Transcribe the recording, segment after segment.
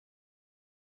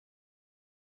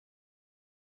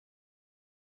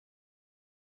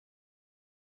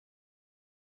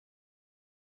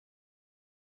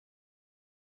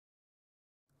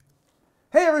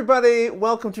Hey everybody,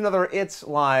 welcome to another It's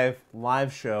live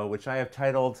show, which I have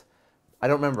titled, I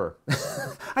don't remember.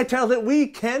 I titled it We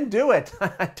Can Do It.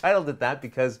 I titled it that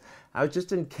because I was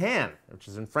just in Cannes, which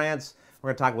is in France. We're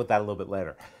going to talk about that a little bit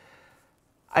later.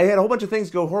 I had a whole bunch of things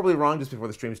go horribly wrong just before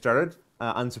the stream started,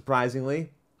 unsurprisingly.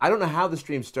 I don't know how the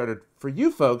stream started. For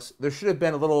you folks, there should have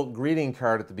been a little greeting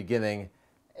card at the beginning,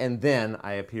 and then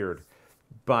I appeared.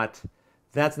 But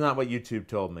that's not what YouTube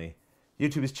told me.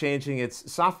 YouTube is changing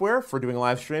its software for doing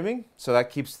live streaming, so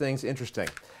that keeps things interesting.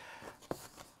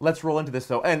 Let's roll into this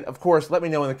though. And of course, let me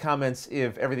know in the comments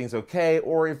if everything's okay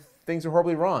or if things are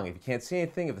horribly wrong. If you can't see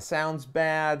anything, if the sound's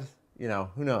bad, you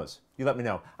know, who knows? You let me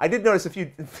know. I did notice a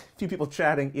few people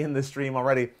chatting in the stream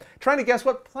already, trying to guess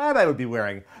what plaid I would be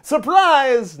wearing.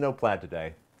 Surprise! No plaid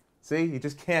today. See,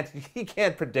 you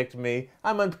can't predict me.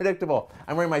 I'm unpredictable.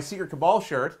 I'm wearing my Secret Cabal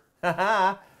shirt.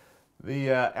 Haha.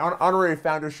 The honorary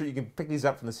founder shirt, you can pick these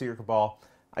up from the Secret Cabal.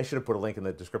 I should have put a link in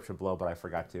the description below, but I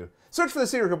forgot to. Search for the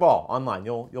Secret Cabal online.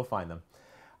 You'll find them.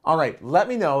 All right, let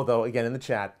me know though, again in the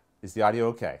chat, is the audio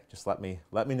okay? Just let me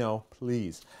know,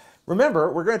 please.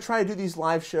 Remember, we're going to try to do these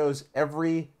live shows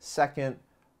every second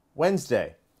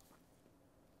Wednesday,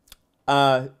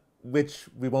 which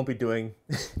we won't be doing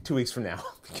 2 weeks from now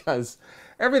because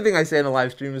everything I say in the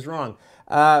live stream is wrong.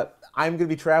 I'm going to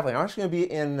be traveling. I'm actually going to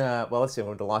be in, well, let's see, I'm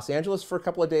going to Los Angeles for a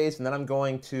couple of days, and then I'm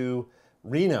going to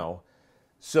Reno.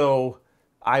 So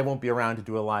I won't be around to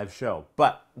do a live show.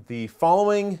 But the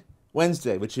following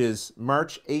Wednesday, which is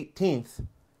March 18th,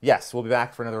 yes, we'll be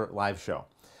back for another live show.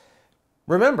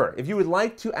 Remember, if you would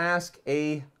like to ask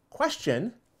a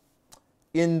question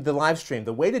in the live stream,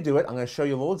 the way to do it, I'm going to show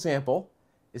you a little example,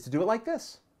 is to do it like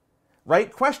this.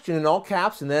 Write question in all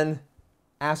caps and then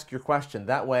ask your question.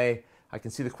 That way, I can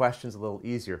see the questions a little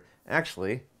easier.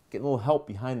 Actually, get a little help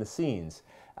behind the scenes.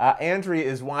 Andrea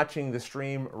is watching the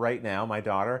stream right now, my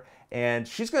daughter, and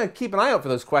she's going to keep an eye out for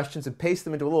those questions and paste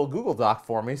them into a little Google Doc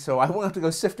for me, so I won't have to go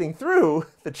sifting through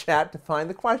the chat to find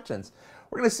the questions.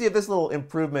 We're going to see if this little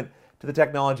improvement to the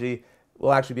technology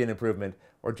will actually be an improvement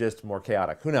or just more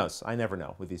chaotic. Who knows? I never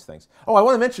know with these things. Oh, I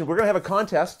want to mention, we're going to have a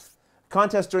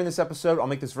contest during this episode. I'll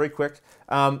make this very quick.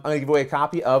 I'm going to give away a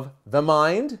copy of The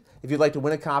Mind. If you'd like to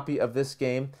win a copy of this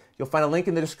game, you'll find a link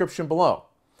in the description below.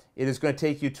 It is going to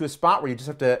take you to a spot where you just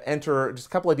have to enter just a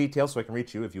couple of details so I can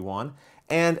reach you if you want.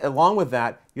 And along with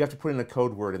that, you have to put in a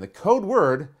code word. And the code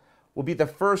word will be the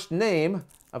first name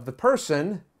of the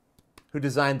person who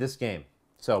designed this game.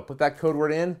 So put that code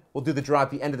word in. We'll do the draw at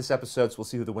the end of this episode, so we'll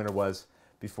see who the winner was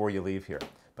before you leave here.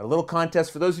 But a little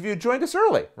contest for those of you who joined us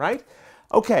early, right?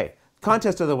 Okay.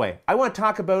 Contest of the way. I want to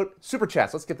talk about super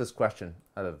chats. Let's get this question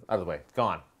out of the way.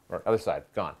 Gone. Or other side.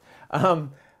 Gone.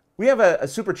 We have a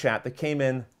super chat that came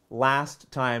in last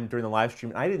time during the live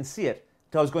stream, and I didn't see it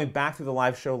until I was going back through the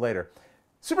live show later.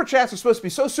 Super chats are supposed to be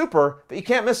so super that you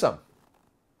can't miss them.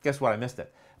 Guess what? I missed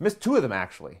it. I missed 2 of them,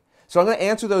 actually. So I'm going to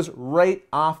answer those right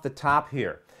off the top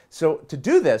here. So to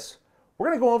do this, we're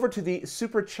going to go over to the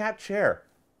super chat chair.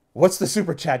 What's the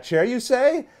super chat chair, you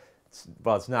say?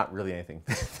 Well, it's not really anything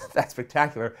that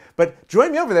spectacular, but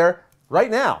join me over there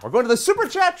right now. We're going to the super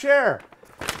chat chair.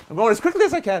 I'm going as quickly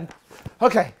as I can.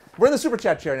 Okay, we're in the super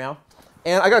chat chair now,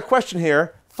 and I got a question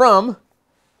here from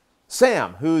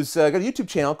Sam, who's got a YouTube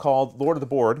channel called Lord of the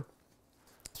Board.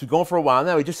 It's been going for a while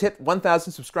now. He just hit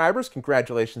 1,000 subscribers.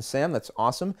 Congratulations, Sam. That's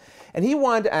awesome. And he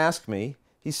wanted to ask me,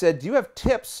 he said, do you have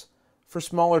tips for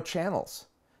smaller channels?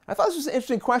 I thought this was an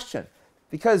interesting question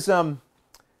because,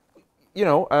 you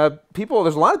know,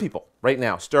 there's a lot of people right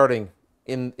now starting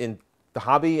in the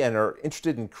hobby and are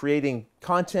interested in creating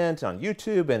content on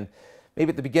YouTube, and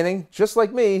maybe at the beginning, just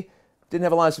like me, didn't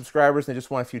have a lot of subscribers and they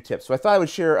just want a few tips. So I thought I would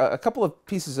share a couple of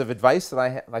pieces of advice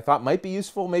that I thought might be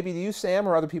useful, maybe to you, Sam,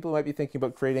 or other people who might be thinking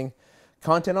about creating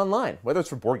content online, whether it's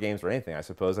for board games or anything, I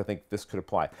suppose. I think this could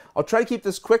apply. I'll try to keep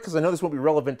this quick because I know this won't be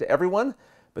relevant to everyone,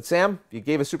 but Sam, you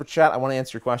gave a super chat. I want to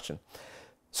answer your question.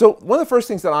 So one of the first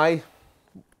things that I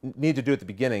need to do at the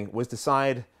beginning was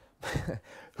decide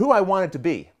who I wanted to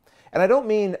be. And I don't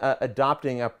mean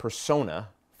adopting a persona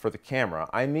for the camera.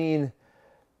 I mean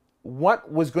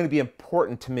what was going to be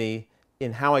important to me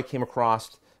in how I came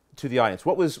across to the audience.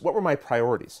 What were my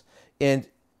priorities? And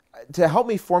to help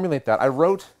me formulate that, I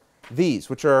wrote these,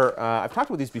 which are, I've talked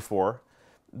about these before.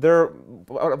 They're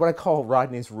what I call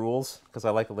Rodney's Rules, because I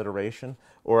like alliteration,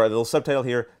 or a little subtitle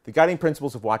here, The Guiding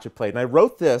Principles of Watch It Played. And I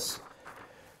wrote this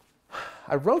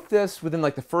within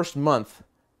like the first month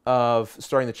of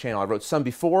starting the channel. I wrote some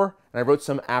before, and I wrote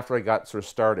some after I got sort of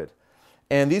started.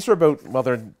 And these are about, well,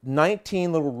 there are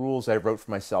 19 little rules I wrote for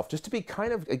myself, just to be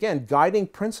kind of, again, guiding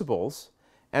principles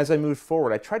as I moved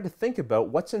forward, I tried to think about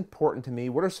what's important to me,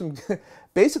 what are some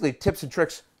basically tips and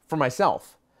tricks for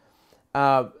myself.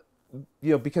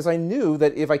 Because I knew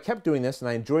that if I kept doing this and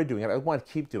I enjoyed doing it, I would want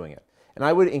to keep doing it. And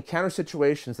I would encounter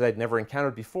situations that I'd never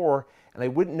encountered before, and I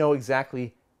wouldn't know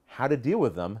exactly how to deal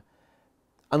with them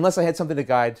unless I had something to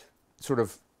guide sort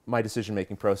of my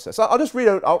decision-making process. I'll just read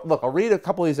out, I'll read a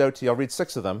couple of these out to you. I'll read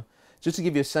 6 of them, just to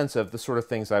give you a sense of the sort of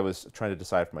things I was trying to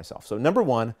decide for myself. So number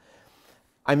 1,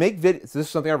 this is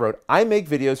something I wrote, I make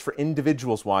videos for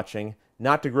individuals watching,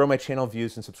 not to grow my channel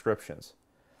views and subscriptions.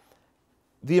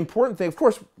 The important thing, of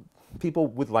course, people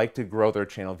would like to grow their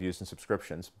channel views and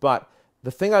subscriptions, but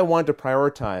the thing I wanted to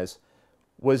prioritize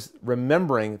was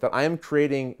remembering that I am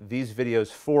creating these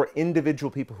videos for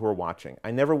individual people who are watching. I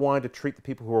never wanted to treat the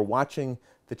people who are watching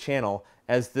the channel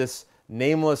as this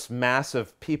nameless mass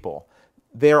of people.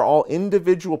 They are all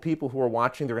individual people who are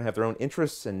watching. They're going to have their own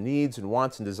interests and needs and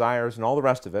wants and desires and all the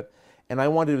rest of it. And I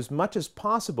wanted, as much as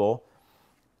possible,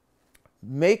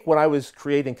 make what I was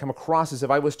creating come across as if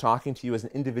I was talking to you as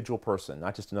an individual person,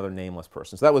 not just another nameless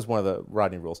person. So that was one of the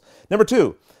Rodney rules. Number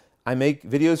 2, I make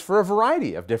videos for a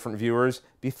variety of different viewers.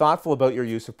 Be thoughtful about your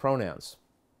use of pronouns.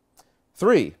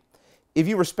 3, if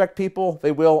you respect people,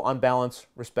 they will, on balance,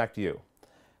 respect you.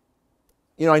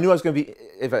 I knew I was going to be,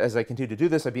 as I continue to do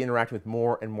this, I'd be interacting with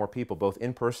more and more people, both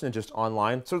in person and just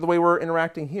online, sort of the way we're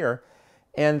interacting here.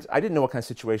 And I didn't know what kind of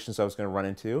situations I was going to run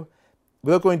into.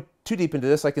 Without going too deep into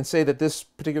this, I can say that this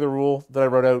particular rule that I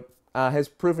wrote out has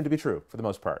proven to be true for the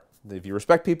most part. If you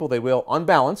respect people, they will, on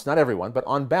balance, not everyone, but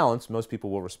on balance, most people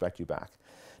will respect you back.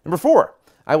 Number 4,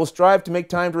 I will strive to make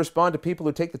time to respond to people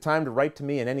who take the time to write to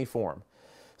me in any form.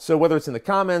 So whether it's in the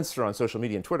comments or on social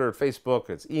media, and Twitter,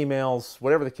 Facebook, it's emails,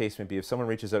 whatever the case may be, if someone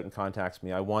reaches out and contacts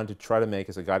me, I wanted to try to make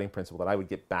as a guiding principle that I would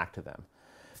get back to them.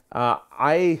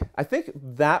 I think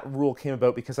that rule came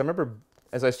about because I remember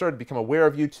as I started to become aware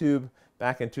of YouTube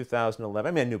back in 2011,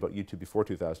 I mean, I knew about YouTube before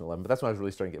 2011, but that's when I was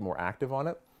really starting to get more active on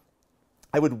it.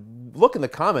 I would look in the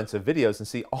comments of videos and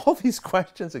see all these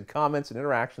questions and comments and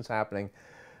interactions happening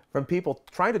from people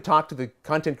trying to talk to the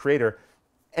content creator,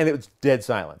 and it was dead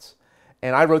silence.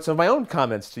 And I wrote some of my own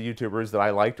comments to YouTubers that I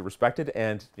liked or respected,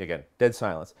 and again, dead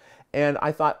silence. And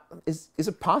I thought, is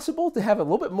it possible to have a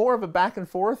little bit more of a back and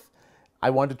forth?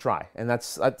 I wanted to try, and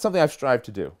that's something I've strived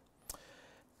to do.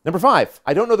 Number 5,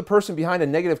 I don't know the person behind a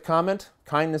negative comment.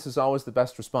 Kindness is always the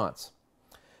best response.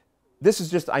 This is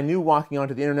just, I knew walking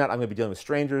onto the internet, I'm going to be dealing with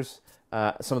strangers.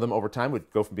 Some of them over time would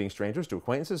go from being strangers to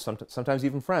acquaintances, sometimes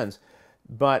even friends.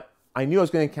 But I knew I was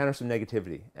going to encounter some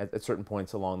negativity at certain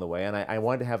points along the way, and I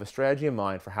wanted to have a strategy in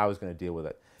mind for how I was going to deal with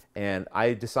it. And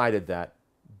I decided that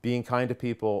being kind to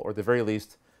people, or at the very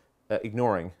least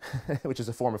ignoring, which is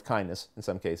a form of kindness in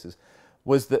some cases,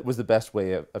 was the best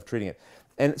way of treating it.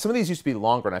 And some of these used to be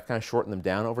longer, and I've kind of shortened them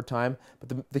down over time.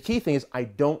 But the key thing is I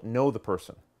don't know the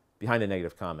person behind a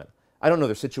negative comment. I don't know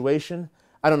their situation.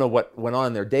 I don't know what went on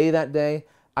in their day that day.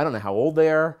 I don't know how old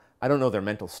they are. I don't know their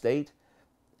mental state.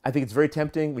 I think it's very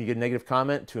tempting when you get a negative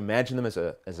comment to imagine them as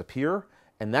a peer,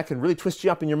 and that can really twist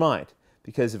you up in your mind.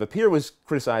 Because if a peer was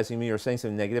criticizing me or saying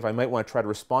something negative, I might want to try to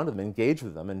respond to them, engage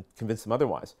with them, and convince them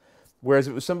otherwise. Whereas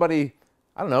if it was somebody,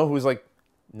 I don't know, who was like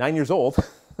 9 years old,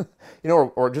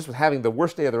 or just was having the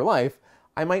worst day of their life,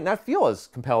 I might not feel as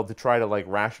compelled to try to like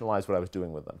rationalize what I was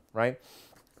doing with them, right?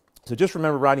 So just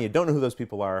remember, Rodney, you don't know who those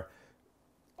people are,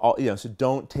 so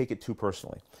don't take it too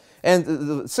personally. And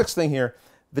the 6th thing here,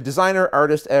 the designer,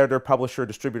 artist, editor, publisher,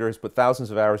 distributor has put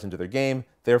thousands of hours into their game.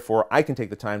 Therefore, I can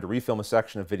take the time to refilm a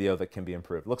section of video that can be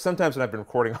improved. Look, sometimes when I've been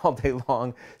recording all day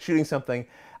long, shooting something,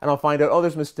 and I'll find out, oh,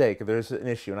 there's a mistake, or there's an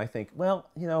issue, and I think, well,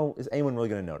 is anyone really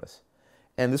going to notice?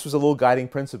 And this was a little guiding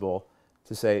principle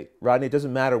to say, Rodney, it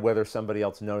doesn't matter whether somebody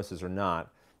else notices or not.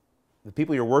 The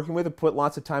people you're working with have put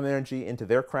lots of time and energy into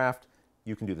their craft.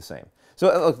 You can do the same. So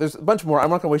look, there's a bunch more. I'm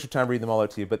not going to waste your time reading them all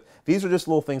out to you, but these are just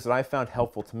little things that I found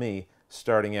helpful to me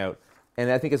starting out.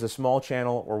 And I think as a small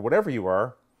channel or whatever you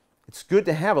are, it's good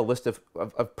to have a list of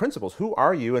principles. Who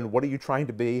are you and what are you trying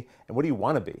to be and what do you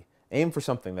want to be? Aim for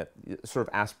something that is sort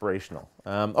of aspirational.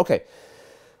 Okay,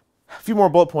 a few more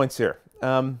bullet points here.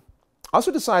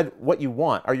 Also decide what you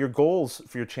want. Are your goals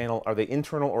for your channel, are they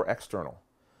internal or external?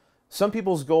 Some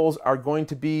people's goals are going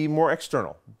to be more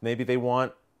external. Maybe they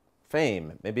want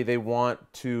fame. Maybe they want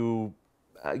to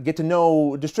get to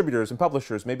know distributors and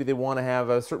publishers. Maybe they want to have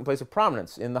a certain place of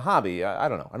prominence in the hobby. I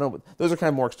don't know. I know, but those are kind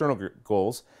of more external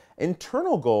goals.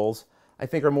 Internal goals, I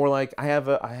think, are more like I have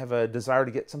a desire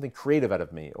to get something creative out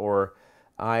of me, or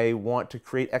I want to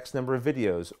create X number of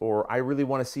videos, or I really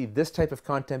want to see this type of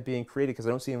content being created because I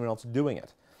don't see anyone else doing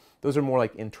it. Those are more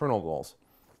like internal goals.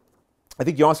 I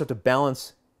think you also have to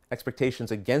balance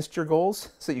expectations against your goals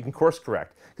so that you can course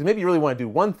correct. Because maybe you really want to do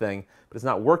one thing, but it's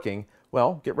not working.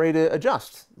 Well, get ready to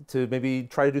adjust to maybe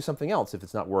try to do something else if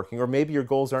it's not working. Or maybe your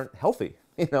goals aren't healthy.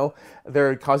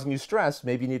 They're causing you stress.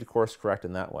 Maybe you need to course correct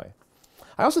in that way.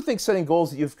 I also think setting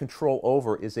goals that you have control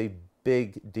over is a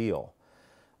big deal.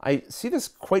 I see this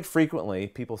quite frequently.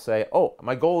 People say, oh,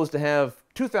 my goal is to have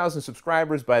 2,000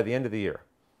 subscribers by the end of the year.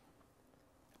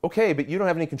 Okay, but you don't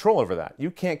have any control over that. You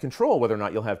can't control whether or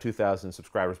not you'll have 2,000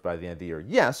 subscribers by the end of the year.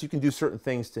 Yes, you can do certain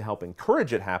things to help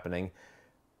encourage it happening,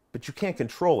 but you can't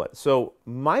control it. So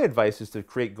my advice is to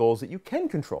create goals that you can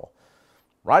control.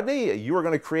 Rodney, you are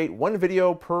going to create 1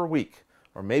 video per week.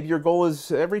 Or maybe your goal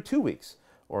is every 2 weeks.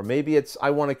 Or maybe it's,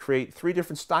 I want to create 3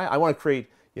 different styles. I want to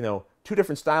create, 2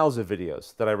 different styles of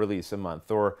videos that I release a month.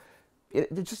 Or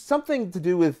it's just something to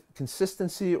do with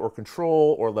consistency or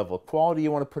control or level of quality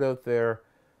you want to put out there.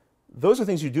 Those are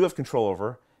things you do have control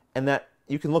over and that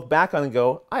you can look back on and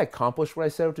go, I accomplished what I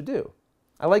set out to do.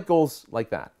 I like goals like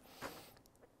that.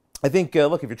 I think,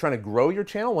 look, if you're trying to grow your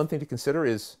channel, one thing to consider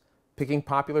is picking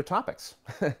popular topics.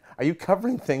 Are you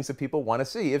covering things that people want to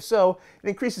see? If so, it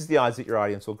increases the odds that your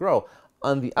audience will grow.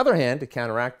 On the other hand, to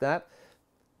counteract that,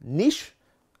 niche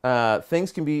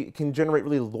things can generate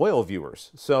really loyal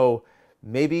viewers. So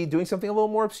maybe doing something a little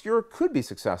more obscure could be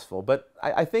successful. But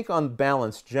I think on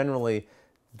balance, generally,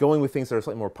 going with things that are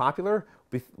slightly more popular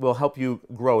will help you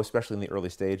grow, especially in the early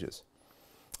stages.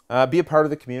 Be a part of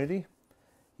the community.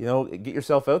 Get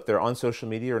yourself out there on social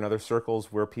media or in other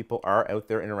circles where people are out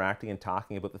there interacting and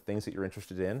talking about the things that you're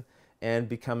interested in, and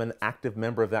become an active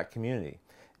member of that community.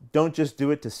 Don't just do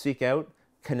it to seek out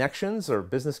connections or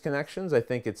business connections. I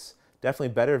think it's definitely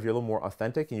better if you're a little more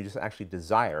authentic and you just actually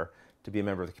desire to be a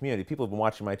member of the community. People have been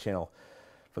watching my channel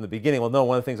from the beginning will know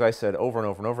one of the things I said over and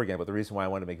over and over again, but the reason why I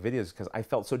wanted to make videos is because I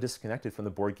felt so disconnected from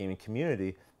the board gaming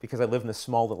community because I live in this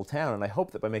small little town, and I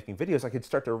hoped that by making videos I could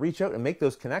start to reach out and make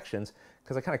those connections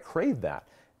because I kind of craved that.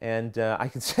 And I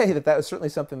can say that was certainly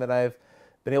something that I've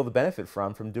been able to benefit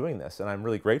from doing this, and I'm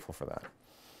really grateful for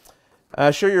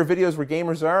that. Share your videos where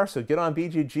gamers are, so get on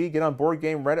BGG, get on Board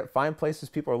Game Reddit, find places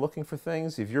people are looking for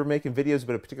things. If you're making videos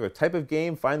about a particular type of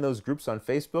game, find those groups on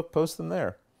Facebook, post them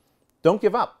there. Don't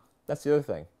give up. That's the other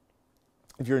thing.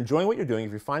 If you're enjoying what you're doing,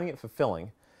 if you're finding it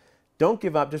fulfilling, don't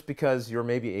give up just because you're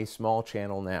maybe a small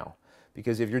channel now.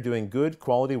 Because if you're doing good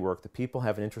quality work that people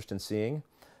have an interest in seeing,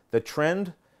 the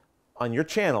trend on your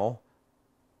channel,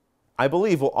 I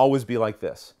believe, will always be like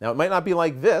this. Now, it might not be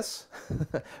like this,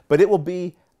 but it will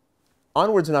be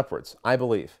onwards and upwards, I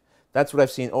believe. That's what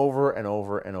I've seen over and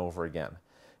over and over again.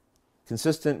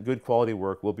 Consistent, good quality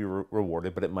work will be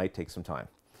rewarded, but it might take some time.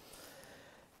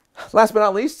 Last but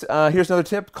not least, here's another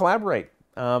tip: collaborate.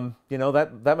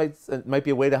 That might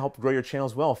be a way to help grow your channel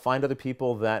as well. Find other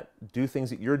people that do things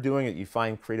that you're doing, that you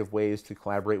find creative ways to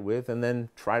collaborate with, and then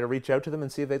try to reach out to them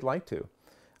and see if they'd like to.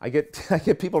 I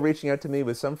get people reaching out to me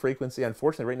with some frequency.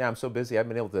 Unfortunately, right now I'm so busy, I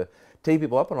haven't been able to take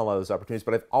people up on a lot of those opportunities,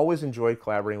 but I've always enjoyed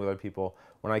collaborating with other people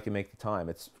when I can make the time.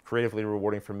 It's creatively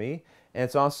rewarding for me,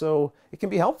 and it can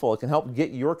be helpful. It can help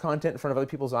get your content in front of other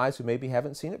people's eyes who maybe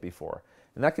haven't seen it before.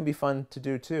 And that can be fun to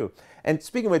do too. And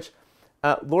speaking of which,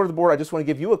 Lord of the Board, I just want to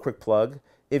give you a quick plug.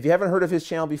 If you haven't heard of his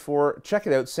channel before, check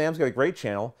it out. Sam's got a great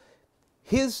channel.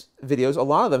 His videos, a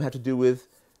lot of them have to do with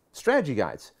strategy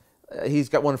guides. He's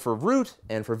got one for Root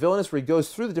and for Villainous, where he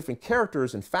goes through the different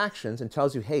characters and factions and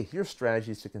tells you, hey, here's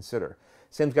strategies to consider.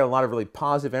 Sam's got a lot of really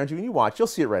positive energy. When you watch, you'll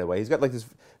see it right away. He's got like this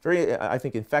very, I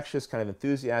think, infectious, kind of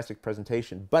enthusiastic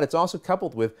presentation, but it's also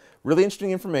coupled with really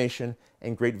interesting information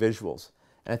and great visuals.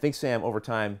 And I think Sam, over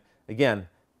time, again,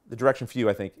 the direction for you,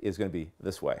 I think, is going to be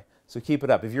this way. So keep it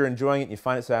up. If you're enjoying it and you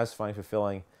find it satisfying,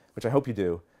 fulfilling, which I hope you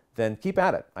do, then keep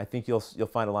at it. I think you'll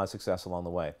find a lot of success along the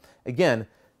way. Again,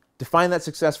 define that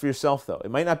success for yourself, though.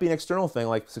 It might not be an external thing,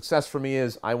 like success for me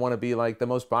is I want to be like the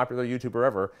most popular YouTuber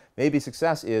ever. Maybe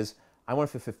success is I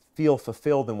want to feel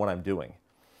fulfilled in what I'm doing.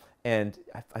 And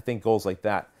I think goals like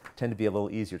that tend to be a little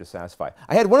easier to satisfy.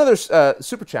 I had one other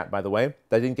super chat, by the way,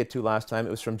 that I didn't get to last time. It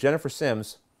was from Jennifer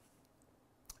Sims.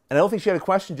 And I don't think she had a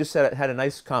question, just said it had a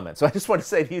nice comment. So I just want to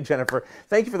say to you, Jennifer,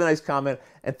 thank you for the nice comment,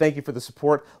 and thank you for the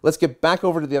support. Let's get back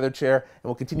over to the other chair, and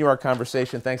we'll continue our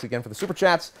conversation. Thanks again for the super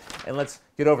chats, and let's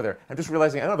get over there. I'm just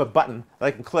realizing I don't have a button that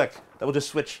I can click that will just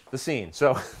switch the scene.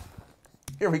 So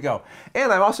here we go.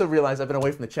 And I've also realized I've been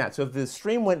away from the chat. So if the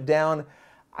stream went down,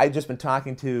 I've just been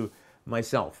talking to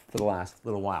myself for the last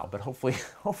little while. But hopefully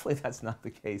that's not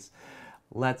the case.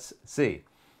 Let's see.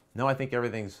 No, I think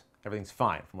everything's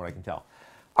fine from what I can tell.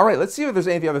 All right, let's see if there's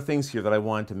any other things here that I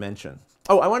wanted to mention.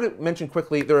 Oh, I wanted to mention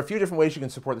quickly, there are a few different ways you can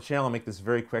support the channel. I'll make this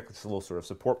very quick. It's a little sort of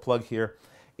support plug here.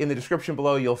 In the description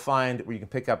below, you'll find where you can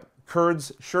pick up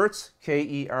Kurds shirts,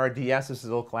 K-E-R-D-S. This is a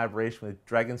little collaboration with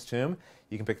Dragon's Tomb.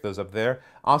 You can pick those up there.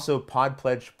 Also, Pod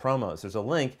Pledge promos. There's a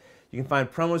link. You can find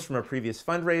promos from our previous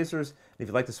fundraisers. And if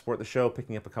you'd like to support the show,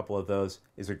 picking up a couple of those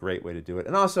is a great way to do it.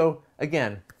 And also,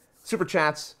 again, Super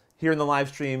Chats here in the live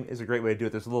stream is a great way to do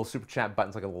it. There's a little Super Chat button,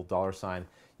 it's like a little dollar sign.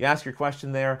 You ask your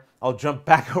question there, I'll jump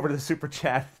back over to the Super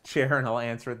Chat chair and I'll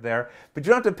answer it there. But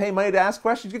you don't have to pay money to ask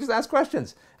questions, you can just ask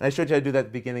questions. And I showed you how to do that at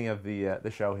the beginning of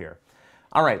the show here.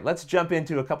 All right, let's jump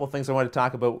into a couple of things I want to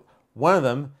talk about. One of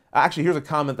them, actually here's a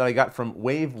comment that I got from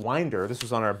Wave Winder. This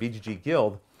was on our BGG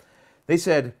Guild. They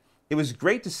said, "It was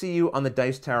great to see you on the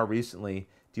Dice Tower recently.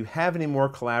 Do you have any more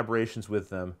collaborations with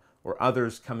them or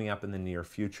others coming up in the near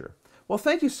future?" Well,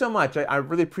 thank you so much. I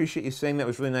really appreciate you saying that. It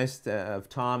was really nice of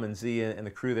Tom and Z and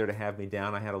the crew there to have me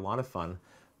down. I had a lot of fun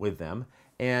with them.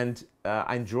 And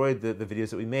I enjoyed the videos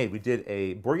that we made. We did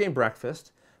a board game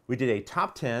breakfast. We did a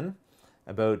top 10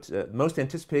 about most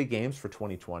anticipated games for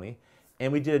 2020.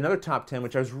 And we did another top 10,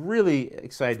 which I was really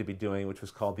excited to be doing, which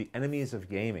was called The Enemies of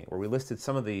Gaming, where we listed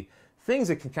some of the things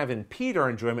that can kind of impede our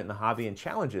enjoyment in the hobby and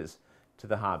challenges to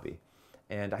the hobby.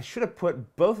 And I should have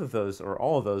put both of those, or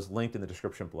all of those, linked in the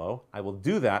description below. I will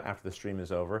do that after the stream is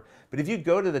over. But if you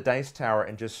go to the Dice Tower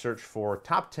and just search for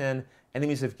Top 10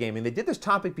 Enemies of Gaming, they did this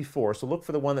topic before, so look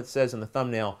for the one that says in the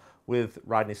thumbnail with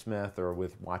Rodney Smith or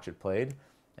with Watch It Played.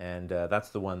 And that's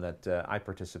the one that I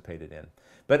participated in.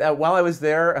 But while I was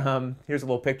there, here's a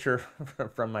little picture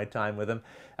from my time with him.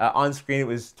 On screen it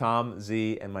was Tom,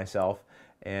 Z, and myself.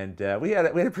 And we had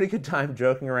a pretty good time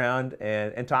joking around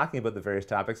and talking about the various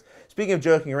topics. Speaking of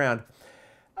joking around,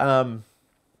 I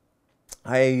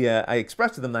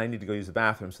expressed to them that I need to go use the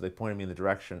bathroom, so they pointed me in the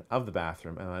direction of the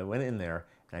bathroom. And I went in there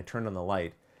and I turned on the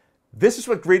light. This is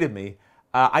what greeted me.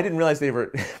 I didn't realize they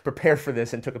were prepared for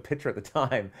this and took a picture at the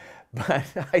time, but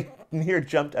I near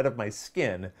jumped out of my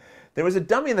skin. There was a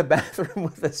dummy in the bathroom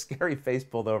with a scary face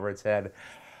pulled over its head.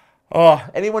 Oh,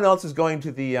 anyone else is going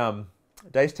to the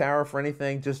Dice Tower for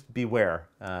anything, just beware.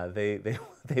 They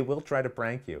will try to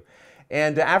prank you.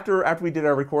 And after we did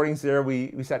our recordings there,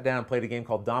 we sat down and played a game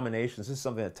called Dominations. This is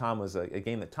something that Tom was, a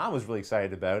game that Tom was really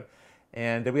excited about.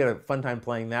 And we had a fun time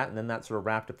playing that, and then that sort of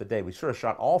wrapped up the day. We sort of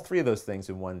shot all three of those things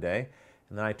in one day,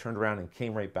 and then I turned around and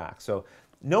came right back. So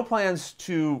no plans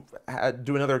to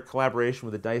do another collaboration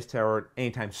with the Dice Tower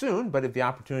anytime soon, but if the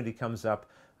opportunity comes up,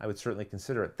 I would certainly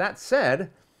consider it. That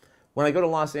said, when I go to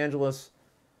Los Angeles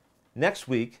next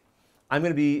week, I'm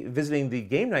going to be visiting the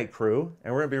Game Night crew,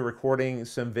 and we're going to be recording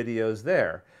some videos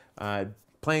there,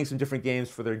 playing some different games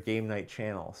for their Game Night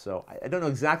channel. So I don't know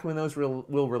exactly when those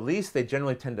will release. They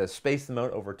generally tend to space them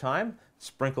out over time,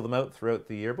 sprinkle them out throughout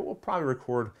the year, but we'll probably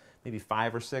record maybe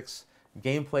 5 or 6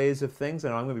 gameplays of things.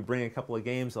 And I'm going to be bringing a couple of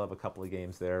games. I'll have a couple of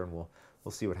games there, and we'll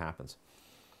see what happens.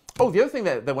 Oh, the other thing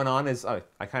that went on is, I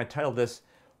kind of titled this,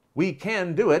 "We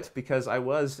Can Do It," because I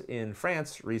was in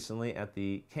France recently at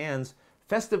the Cannes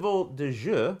Festival de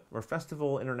Jeux, or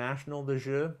Festival International de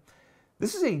Jeux.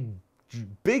 This is a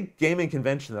big gaming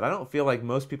convention that I don't feel like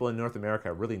most people in North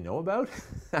America really know about.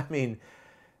 I mean,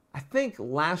 I think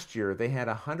last year they had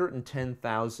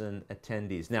 110,000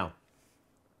 attendees. Now,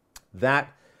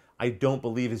 that I don't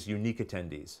believe is unique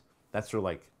attendees. That's sort of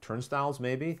like turnstiles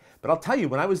maybe. But I'll tell you,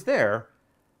 when I was there,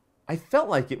 I felt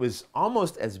like it was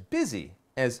almost as busy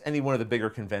as any one of the bigger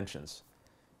conventions.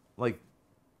 Like,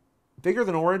 bigger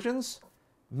than Origins,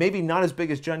 maybe not as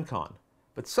big as Gen Con,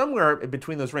 but somewhere in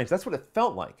between those ranges. That's what it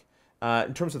felt like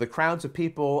in terms of the crowds of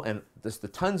people and just the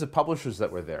tons of publishers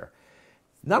that were there.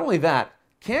 Not only that,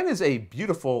 Cannes is a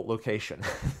beautiful location.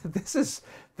 This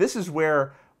is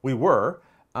where we were.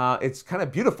 It's kind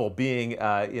of beautiful being,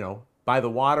 by the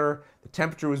water. The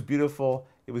temperature was beautiful.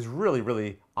 It was really,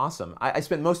 really awesome. I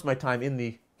spent most of my time in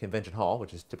the convention hall,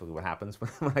 which is typically what happens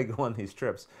when I go on these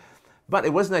trips. But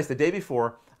it was nice. The day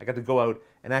before, I got to go out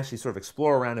and actually sort of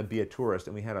explore around and be a tourist,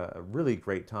 and we had a really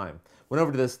great time. Went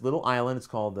over to this little island. It's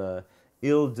called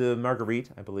Ile de Marguerite,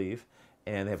 I believe,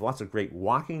 and they have lots of great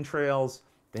walking trails.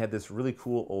 They had this really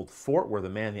cool old fort where the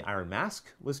Man in the Iron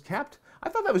Mask was kept. I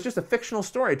thought that was just a fictional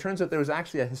story. It turns out there was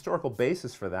actually a historical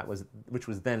basis for that, which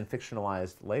was then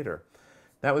fictionalized later.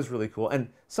 That was really cool. And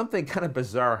something kind of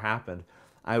bizarre happened.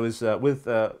 I was with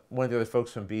one of the other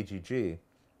folks from BGG,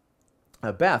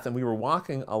 Beth, and we were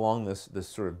walking along this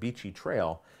sort of beachy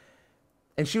trail,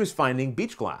 and she was finding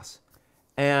beach glass.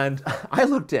 And I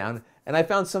looked down, and I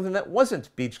found something that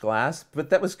wasn't beach glass, but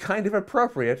that was kind of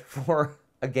appropriate for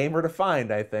a gamer to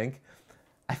find, I think.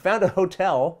 I found a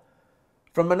hotel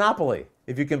from Monopoly,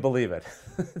 if you can believe it.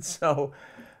 So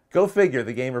go figure,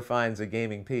 the gamer finds a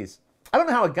gaming piece. I don't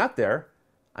know how it got there.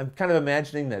 I'm kind of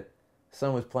imagining that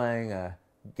someone was playing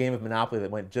game of Monopoly that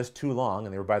went just too long,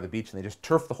 and they were by the beach, and they just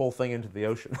turfed the whole thing into the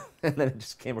ocean, and then it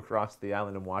just came across the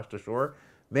island and washed ashore.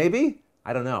 Maybe?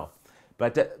 I don't know.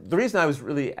 But the reason I was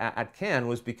really at Cannes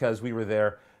was because we were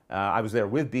there. I was there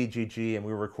with BGG, and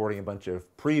we were recording a bunch of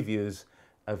previews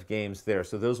of games there.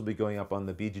 So those will be going up on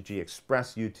the BGG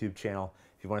Express YouTube channel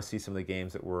if you want to see some of the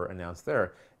games that were announced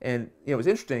there. And it was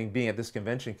interesting being at this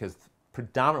convention because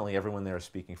predominantly everyone there is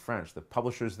speaking French. The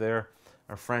publishers there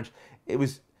are French. It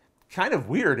was kind of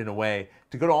weird in a way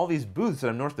to go to all these booths that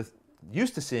I'm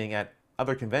used to seeing at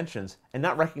other conventions and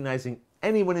not recognizing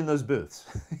anyone in those booths.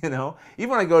 Even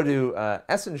when I go to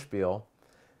Essenspiel,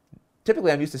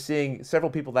 typically I'm used to seeing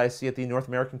several people that I see at the North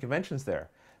American conventions there,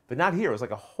 but not here. It was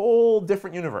like a whole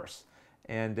different universe.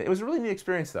 And it was a really neat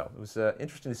experience, though. It was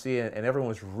interesting to see, and everyone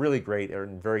was really great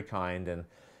and very kind and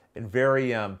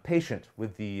very patient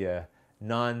with the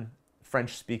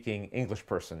non-French-speaking English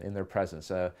person in their presence.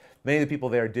 Many of the people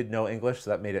there did know English, so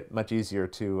that made it much easier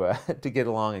to get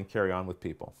along and carry on with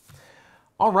people.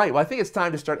 All right, well, I think it's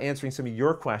time to start answering some of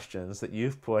your questions that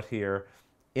you've put here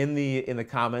in the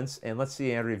comments. And let's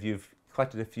see, Andrea, if you've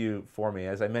collected a few for me.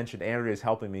 As I mentioned, Andrea is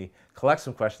helping me collect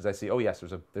some questions. I see, oh yes,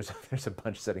 there's a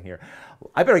bunch sitting here.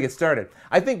 I better get started.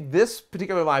 I think this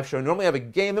particular live show, normally I have a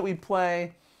game that we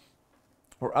play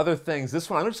or other things. This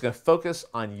one, I'm just going to focus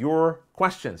on your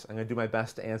questions. I'm going to do my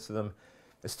best to answer them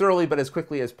as thoroughly but as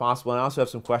quickly as possible. And I also have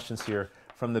some questions here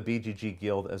from the BGG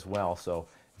Guild as well. So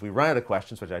if we run out of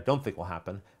questions, which I don't think will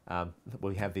happen,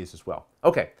 we have these as well.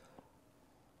 Okay.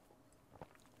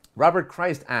 Robert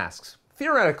Christ asks,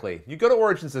 theoretically, you go to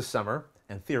Origins this summer,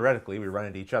 and theoretically we run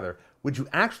into each other. Would you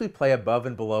actually play Above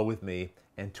and Below with me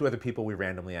and two other people we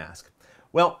randomly ask?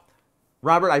 Well,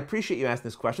 Robert, I appreciate you asking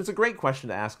this question. It's a great question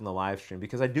to ask on the live stream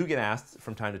because I do get asked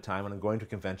from time to time when I'm going to a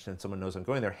convention and someone knows I'm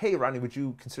going there, hey, Rodney, would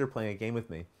you consider playing a game with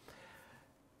me?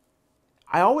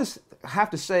 I always have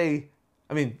to say,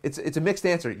 I mean, it's a mixed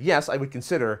answer. Yes, I would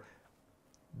consider,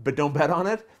 but don't bet on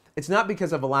it. It's not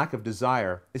because of a lack of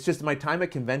desire. It's just my time at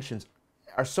conventions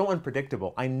are so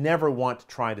unpredictable. I never want to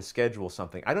try to schedule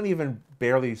something. I don't even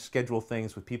barely schedule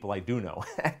things with people I do know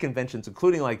at conventions,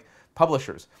 including like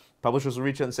publishers. Publishers will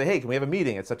reach out and say, hey, can we have a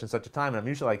meeting at such and such a time? And I'm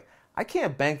usually like, I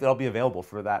can't bank that I'll be available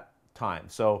for that time.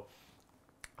 So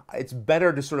it's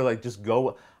better to sort of like just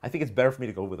go. I think it's better for me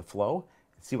to go with the flow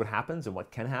and see what happens and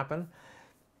what can happen.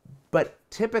 But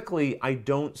typically, I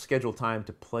don't schedule time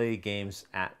to play games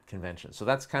at conventions. So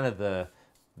that's kind of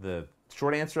the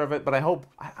short answer of it. But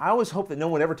I always hope that no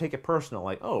one would ever take it personal,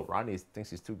 like, oh, Rodney thinks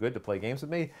he's too good to play games with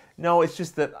me. No, it's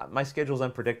just that my schedule is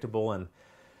unpredictable and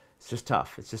it's just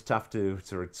tough. It's just tough to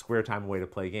sort of square time away to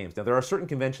play games. Now, there are certain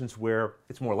conventions where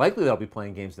it's more likely that I'll be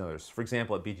playing games than others. For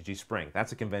example, at BGG Spring,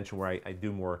 that's a convention where I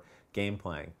do more game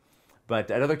playing. But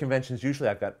at other conventions, usually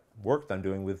I've got work that I'm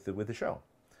doing with the show.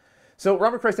 So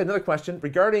Robert Christ had another question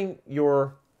regarding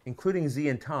your including Z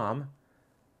and Tom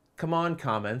Come On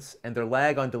comments and their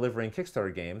lag on delivering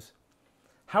Kickstarter games.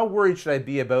 How worried should I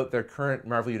be about their current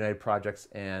Marvel United projects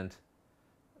and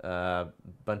a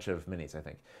bunch of minis, I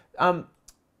think.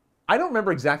 I don't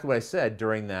remember exactly what I said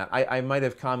during that. I might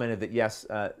have commented that yes,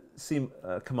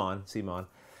 Come On, Simon,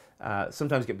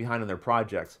 sometimes get behind on their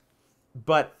projects.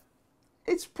 But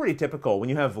it's pretty typical when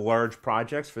you have large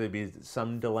projects for there to be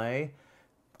some delay.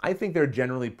 I think they're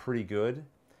generally pretty good.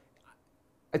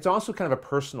 It's also kind of a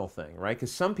personal thing, right?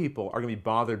 Because some people are going to be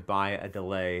bothered by a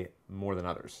delay more than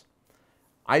others.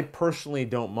 I personally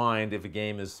don't mind if a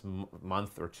game is a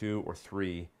month or 2 or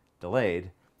 3 delayed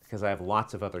because I have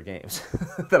lots of other games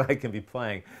that I can be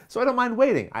playing. So I don't mind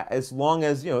waiting. As long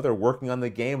as they're working on the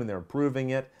game and they're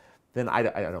improving it, then I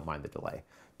don't mind the delay.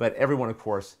 But everyone, of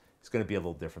course, is going to be a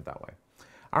little different that way.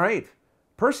 All right.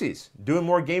 Percy's doing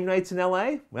more game nights in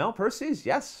LA? Well, Percy's,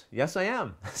 yes, I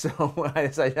am. So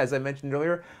as I mentioned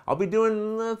earlier, I'll be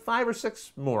doing 5 or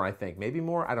 6 more, I think, maybe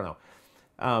more. I don't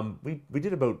know. We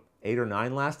did about 8 or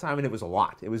 9 last time, and it was a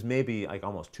lot. It was maybe like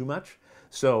almost too much.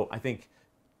 So I think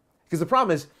because the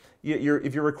problem is,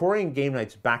 if you're recording game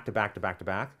nights back to back to back to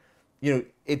back,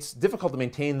 it's difficult to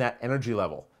maintain that energy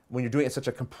level when you're doing it at such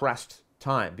a compressed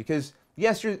time because.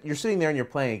 Yes, you're sitting there and you're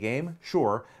playing a game,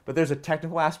 sure, but there's a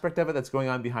technical aspect of it that's going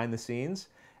on behind the scenes,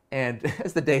 and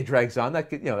as the day drags on, that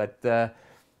can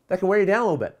wear you down a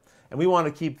little bit. And we want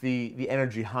to keep the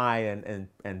energy high and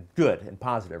good and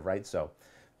positive, right? So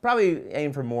probably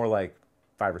aim for more like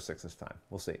 5 or 6 this time.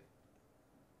 We'll see.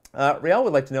 Riel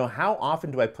would like to know, how often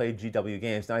do I play GW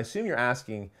games? Now, I assume you're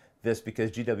asking this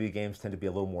because GW games tend to be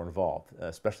a little more involved,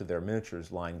 especially their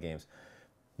miniatures line games.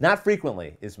 Not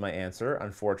frequently is my answer,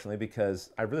 unfortunately,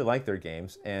 because I really like their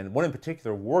games. And one in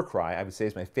particular, Warcry, I would say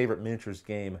is my favorite miniatures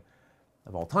game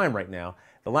of all time right now.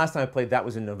 The last time I played that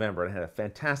was in November, and I had a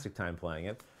fantastic time playing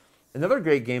it. Another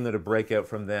great game that a breakout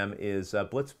from them is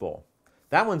Blitz Bowl.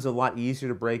 That one's a lot easier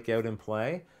to break out and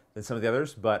play than some of the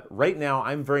others, but right now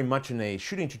I'm very much in a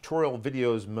shooting tutorial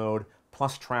videos mode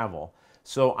plus travel.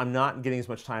 So I'm not getting as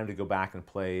much time to go back and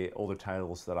play older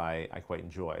titles that I quite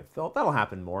enjoy. So that'll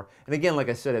happen more. And again, like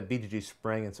I said, at BGG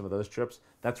Spring and some of those trips,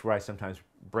 that's where I sometimes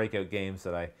break out games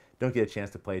that I don't get a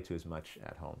chance to play to as much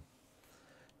at home.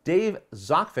 Dave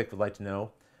Zokvik would like to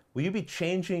know, will you be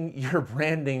changing your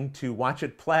branding to Watch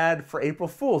It Plaid for April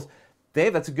Fools?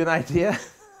 Dave, that's a good idea.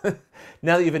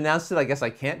 Now that you've announced it, I guess I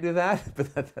can't do that,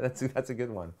 but that's a good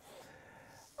one.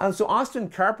 So Austin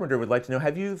Carpenter would like to know,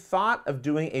 have you thought of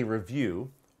doing a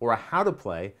review or a how to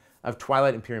play of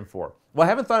Twilight Imperium 4? Well, I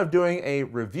haven't thought of doing a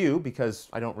review because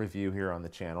I don't review here on the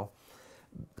channel.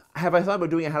 Have I thought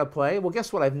about doing a how to play? Well,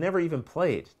 guess what? I've never even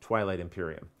played Twilight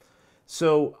Imperium.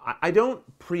 So I don't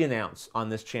pre-announce on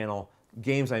this channel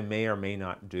games I may or may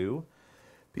not do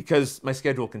because my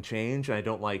schedule can change and I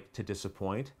don't like to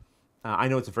disappoint. I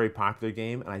know it's a very popular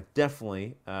game, and I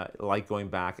definitely like going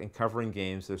back and covering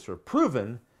games that are sort of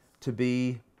proven to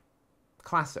be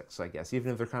classics, I guess,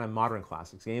 even if they're kind of modern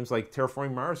classics. Games like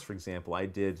Terraforming Mars, for example, I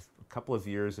did a couple of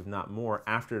years, if not more,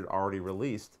 after it already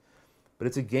released. But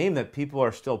it's a game that people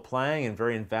are still playing and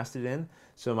very invested in,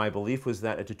 so my belief was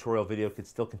that a tutorial video could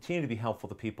still continue to be helpful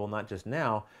to people, not just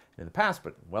now and in the past,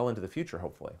 but well into the future,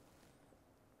 hopefully.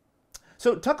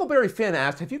 So Tuckleberry Finn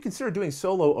asked, have you considered doing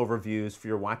solo overviews for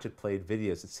your Watch It Played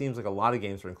videos? It seems like a lot of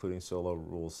games are including solo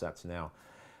rule sets now.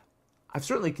 I've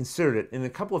certainly considered it. In a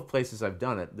couple of places I've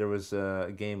done it. There was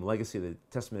a game, Legacy of the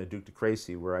Testament of Duke de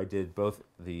Crecy, where I did both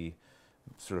the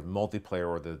sort of multiplayer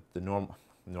or the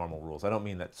normal rules. I don't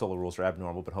mean that solo rules are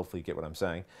abnormal, but hopefully you get what I'm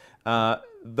saying.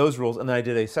 Those rules, and then I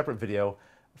did a separate video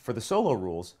for the solo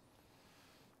rules,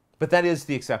 but that is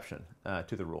the exception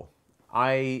to the rule.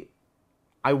 I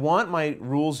want my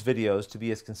rules videos to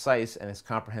be as concise and as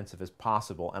comprehensive as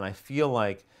possible, and I feel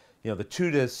like the 2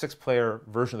 to 6 player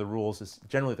version of the rules is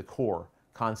generally the core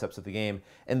concepts of the game,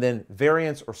 and then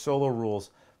variants or solo rules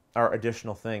are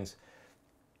additional things.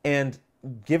 And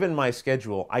given my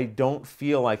schedule, I don't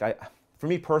feel like for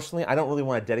me personally, I don't really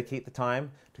want to dedicate the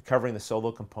time to covering the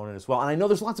solo component as well. And I know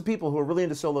there's lots of people who are really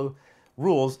into solo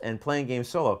rules and playing games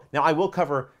solo. Now, I will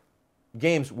cover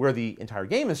games where the entire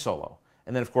game is solo,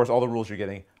 and then of course all the rules you're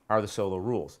getting are the solo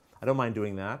rules. I don't mind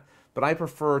doing that, but I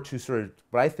prefer to sort of,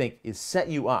 what I think is set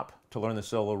you up to learn the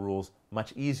solo rules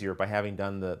much easier by having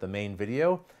done the main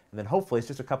video, and then hopefully it's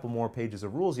just a couple more pages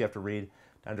of rules you have to read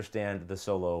to understand the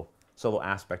solo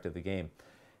aspect of the game.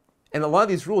 And a lot of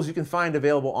these rules you can find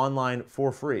available online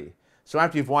for free. So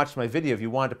after you've watched my video, if you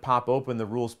wanted to pop open the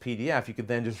rules PDF, you could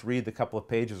then just read the couple of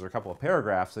pages or a couple of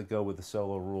paragraphs that go with the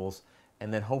solo rules,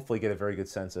 and then hopefully get a very good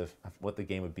sense of what the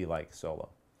game would be like solo.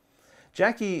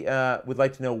 Jackie would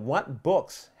like to know, what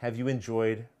books have you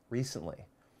enjoyed recently?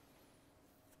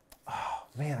 Oh,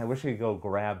 man, I wish I could go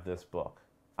grab this book.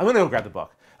 I'm going to go grab the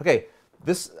book. Okay,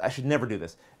 I should never do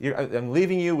this. I'm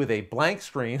leaving you with a blank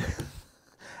screen,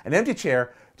 an empty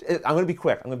chair. I'm going to be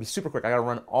quick. I'm going to be super quick. I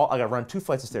got to run 2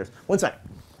 flights of stairs. One second.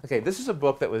 Okay, this is a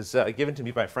book that was given to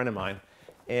me by a friend of mine,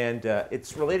 and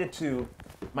it's related to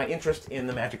my interest in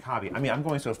the magic hobby. I mean, I'm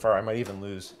going so far I might even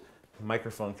lose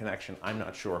microphone connection. I'm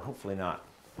not sure. Hopefully not.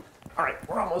 All right,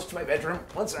 we're almost to my bedroom.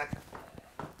 One sec.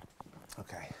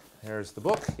 Okay, there's the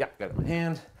book. Yeah, got it in my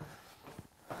hand.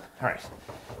 All right.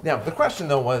 Now, the question,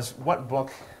 though, was what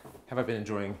book have I been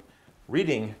enjoying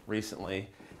reading recently?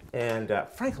 And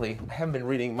frankly, I haven't been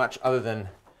reading much other than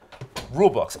rule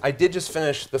books. I did just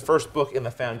finish the first book in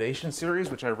the Foundation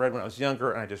series, which I read when I was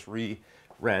younger, and I just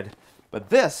reread. But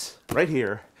this right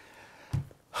here,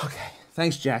 okay,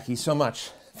 thanks, Jackie, so much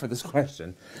for this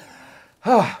question.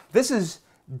 This is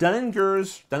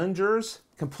Dunninger's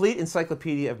Complete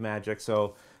Encyclopedia of Magic.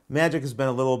 So magic has been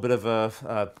a little bit of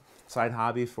a side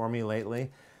hobby for me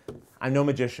lately. I'm no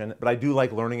magician, but I do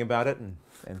like learning about it and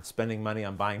spending money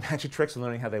on buying magic tricks and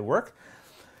learning how they work.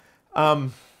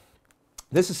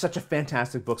 This is such a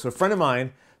fantastic book. So a friend of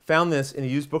mine found this in a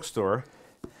used bookstore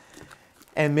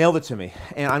and mailed it to me.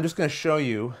 And I'm just going to show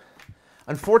you.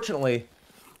 Unfortunately,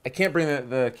 I can't bring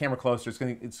the camera closer. It's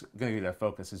going to get out of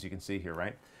focus, as you can see here,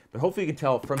 right? But hopefully you can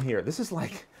tell from here. This is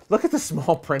like, look at the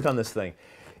small print on this thing.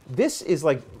 This is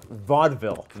like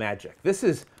vaudeville magic. This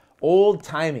is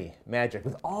old-timey magic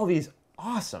with all these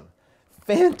awesome,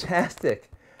 fantastic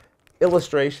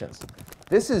illustrations.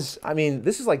 This is, I mean,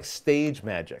 this is like stage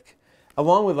magic,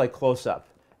 along with like close-up.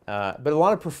 But a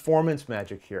lot of performance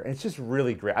magic here, and it's just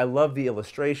really great. I love the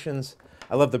illustrations.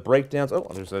 I love the breakdowns. Oh,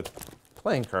 there's a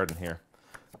playing card in here.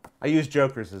 I use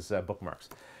jokers as bookmarks.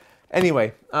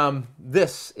 Anyway,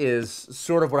 this is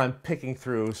sort of what I'm picking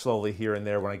through slowly here and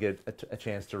there when I get a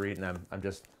chance to read, and I'm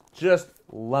just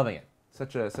loving it.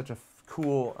 Such a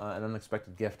cool and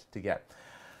unexpected gift to get.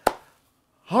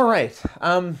 All right.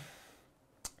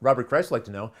 Robert Christ would like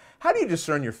to know, how do you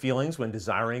discern your feelings when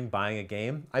desiring buying a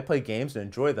game? I play games and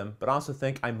enjoy them, but also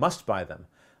think I must buy them.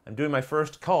 I'm doing my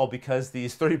first cull because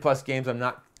there's 30 plus games I'm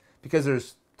not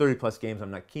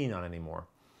keen on anymore.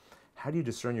 How do you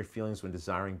discern your feelings when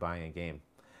desiring buying a game?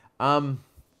 I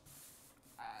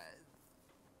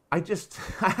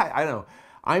don't know.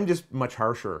 I'm just much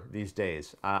harsher these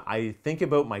days. I think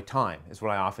about my time is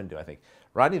what I often do. I think,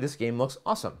 Rodney, this game looks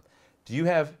awesome. Do you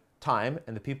have time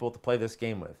and the people to play this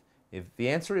game with? If the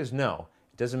answer is no,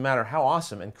 it doesn't matter how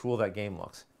awesome and cool that game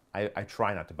looks. I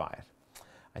try not to buy it.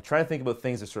 I try to think about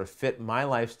things that sort of fit my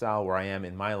lifestyle, where I am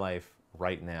in my life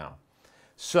right now.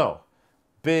 So,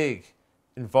 big,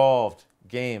 involved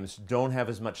games don't have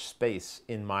as much space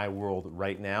in my world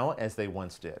right now as they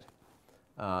once did.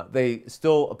 They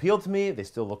still appeal to me, they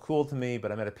still look cool to me, but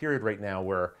I'm at a period right now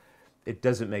where it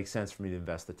doesn't make sense for me to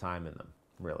invest the time in them,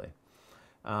 really.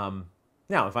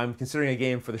 Now, if I'm considering a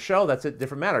game for the show, that's a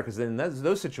different matter, because then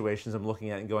those situations I'm looking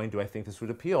at and going, do I think this would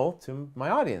appeal to my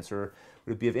audience, or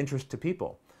would it be of interest to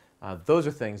people? Those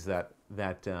are things that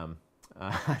I'm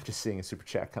just seeing a super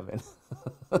chat come in.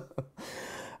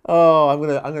 Oh, I'm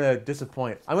gonna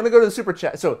disappoint. I'm gonna go to the super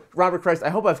chat. So, Robert Christ, I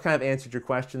hope I've kind of answered your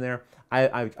question there.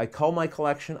 I cull my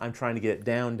collection. I'm trying to get it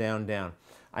down, down, down.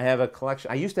 I have a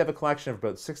collection. I used to have a collection of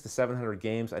about 600 to 700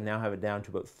 games. I now have it down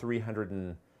to about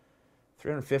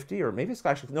 350, or maybe it's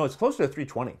actually, no, it's closer to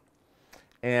 320.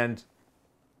 And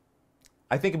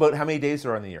I think about how many days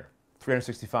there are in the year.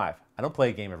 365. I don't play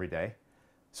a game every day,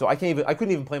 so I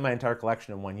couldn't even play my entire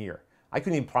collection in 1 year. I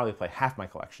couldn't even probably play half my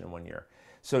collection in 1 year.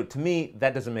 So to me,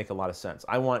 that doesn't make a lot of sense.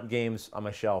 I want games on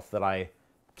my shelf that I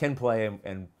can play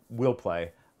and will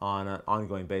play on an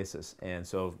ongoing basis. And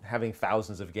so having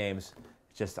thousands of games,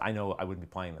 just, I know I wouldn't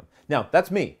be playing them. Now,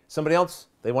 that's me. Somebody else,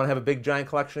 they want to have a big giant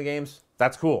collection of games,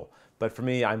 that's cool. But for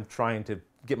me, I'm trying to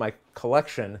get my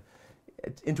collection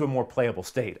into a more playable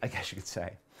state, I guess you could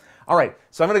say. All right,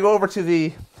 so I'm going to go over to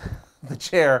the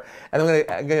chair, and I'm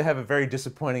going to have a very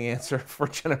disappointing answer for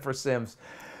Jennifer Sims.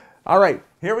 All right,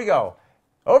 here we go.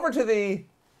 Over to the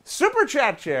super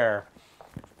chat chair.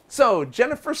 So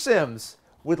Jennifer Sims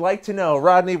would like to know,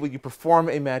 Rodney, will you perform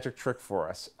a magic trick for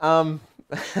us?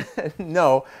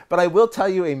 No, but I will tell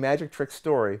you a magic trick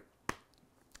story.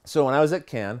 So when I was at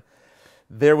Cannes,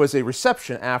 there was a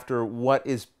reception after what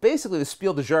is basically the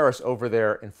Spiel des Jahres over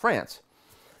there in France.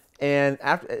 And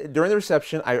during the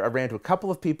reception, I ran into a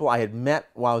couple of people I had met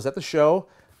while I was at the show,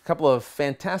 a couple of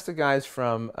fantastic guys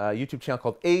from a YouTube channel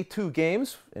called A2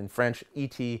 Games, in French,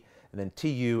 E-T, and then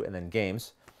T-U, and then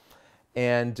Games.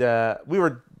 And we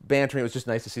were bantering. It was just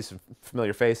nice to see some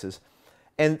familiar faces.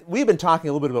 And we've been talking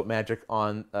a little bit about magic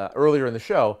on earlier in the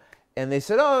show, and they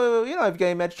said, oh, you know, I've got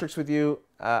any magic tricks with you,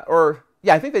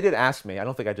 yeah, I think they did ask me. I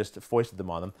don't think I just foisted them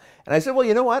on them. And I said, well,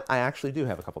 you know what? I actually do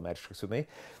have a couple magic tricks with me.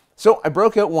 So I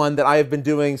broke out one that I have been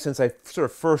doing since I sort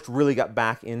of first really got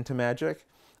back into magic.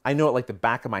 I know it like the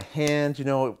back of my hand. You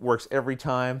know, it works every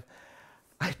time.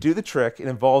 I do the trick. It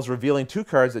involves revealing two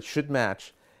cards that should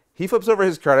match. He flips over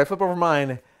his card. I flip over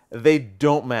mine. They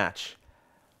don't match.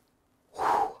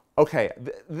 Whew. Okay.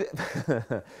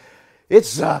 It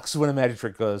sucks when a magic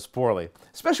trick goes poorly,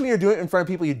 especially when you're doing it in front of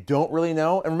people you don't really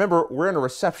know. And remember, we're in a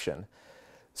reception.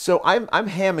 So I'm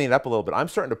hamming it up a little bit. I'm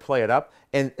starting to play it up,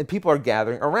 and people are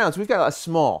gathering around. So we've got a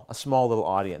small little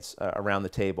audience around the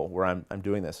table where I'm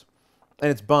doing this.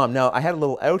 And it's bomb. Now, I had a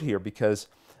little out here because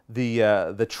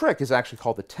the trick is actually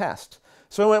called the test.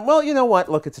 So I went, well, you know what?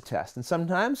 Look, it's a test. And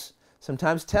sometimes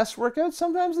tests work out,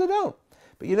 sometimes they don't.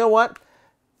 But you know what?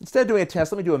 Instead of doing a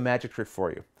test, let me do a magic trick for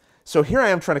you. So here I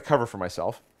am trying to cover for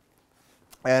myself.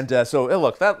 And so,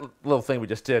 look, that little thing we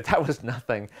just did, that was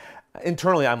nothing.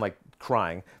 Internally, I'm like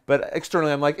crying. But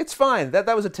externally, I'm like, it's fine.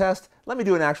 That was a test. Let me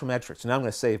do an actual magic trick. So now I'm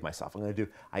going to save myself.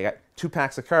 I got 2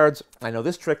 packs of cards. I know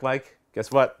this trick like,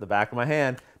 guess what? The back of my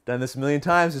hand. Done this a million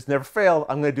times. It's never failed.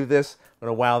 I'm going to do this. I'm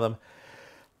going to wow them.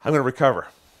 I'm going to recover.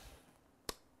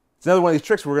 It's another one of these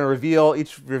tricks where we're going to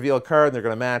each reveal a card, and they're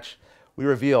going to match. We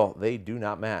reveal. They do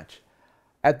not match.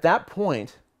 At that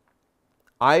point,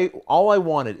 all I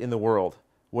wanted in the world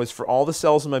was for all the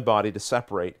cells in my body to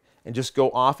separate and just go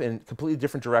off in completely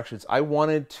different directions. I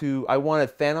wanted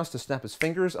Thanos to snap his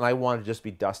fingers, and I wanted to just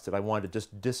be dusted. I wanted to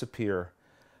just disappear.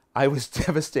 I was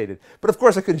devastated. But of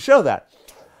course, I couldn't show that.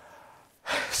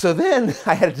 So then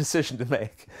I had a decision to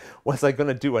make. Was I going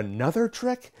to do another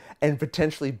trick and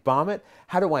potentially bomb it?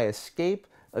 How do I escape?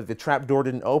 The trap door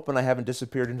didn't open. I haven't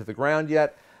disappeared into the ground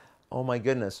yet. Oh my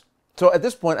goodness. So at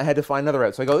this point, I had to find another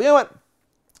route. So I go, you know what?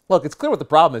 Look, it's clear what the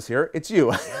problem is here. It's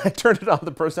you. I turned it on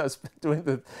the person I was doing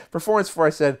the performance for. I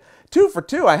said, 2 for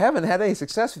 2. I haven't had any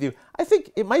success with you. I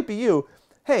think it might be you.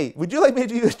 Hey, would you like me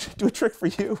to do a trick for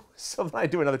you? So then I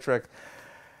do another trick.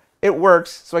 It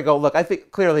works. So I go, look, I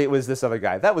think clearly it was this other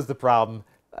guy. That was the problem.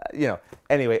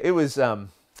 Anyway, it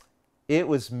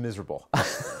was miserable.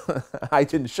 I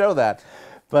didn't show that,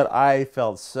 but I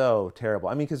felt so terrible.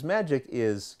 I mean, because magic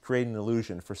is creating an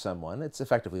illusion for someone. It's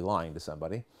effectively lying to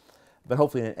somebody, but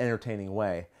hopefully in an entertaining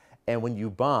way. And when you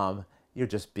bomb, you're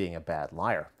just being a bad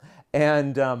liar.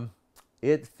 And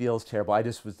it feels terrible. I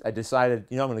decided,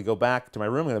 I'm going to go back to my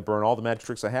room. I'm going to burn all the magic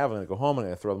tricks I have. I'm going to go home. I'm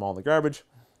going to throw them all in the garbage.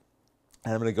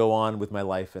 And I'm going to go on with my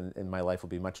life, and my life will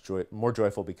be much more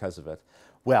joyful because of it.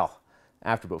 Well,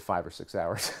 after about 5 or 6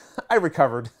 hours, I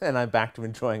recovered, and I'm back to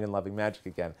enjoying and loving magic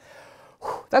again.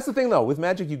 Whew. That's the thing, though. With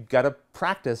magic, you've got to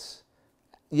practice,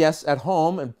 yes, at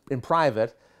home and in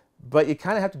private, but you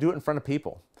kind of have to do it in front of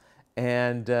people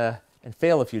and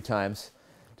fail a few times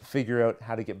to figure out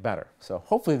how to get better. So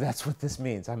hopefully that's what this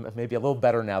means. I'm maybe a little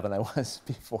better now than I was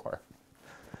before.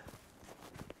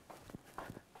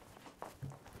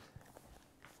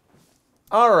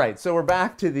 All right, so we're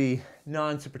back to the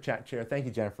non-super chat chair. Thank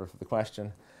you, Jennifer, for the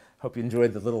question. Hope you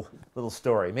enjoyed the little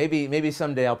story. Maybe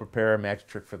someday I'll prepare a magic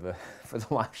trick for the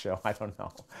live show. I don't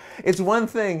know. It's one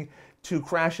thing to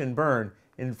crash and burn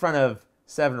in front of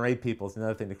 7 or 8 people. It's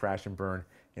another thing to crash and burn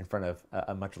in front of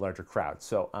a much larger crowd.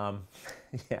 So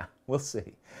yeah, we'll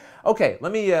see. Okay,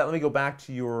 let me go back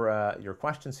to your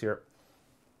questions here.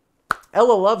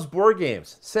 Ella Loves Board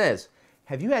Games says,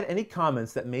 have you had any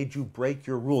comments that made you break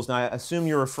your rules? Now, I assume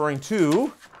you're referring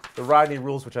to the Rodney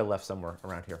rules, which I left somewhere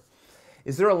around here.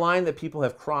 Is there a line that people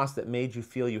have crossed that made you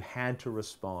feel you had to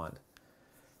respond?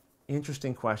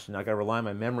 Interesting question. I've got to rely on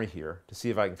my memory here to see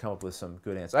if I can come up with some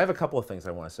good answers. I have a couple of things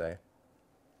I want to say.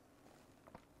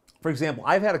 For example,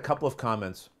 I've had a couple of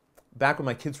comments back when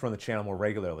my kids were on the channel more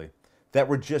regularly that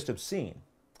were just obscene,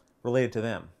 related to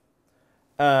them.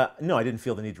 No, I didn't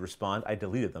feel the need to respond. I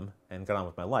deleted them and got on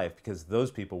with my life because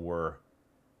those people were,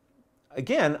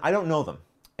 again, I don't know them.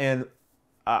 And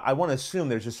I want to assume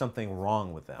there's just something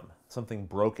wrong with them, something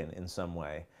broken in some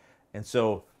way. And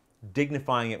so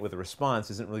dignifying it with a response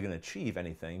isn't really going to achieve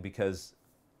anything because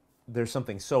there's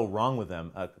something so wrong with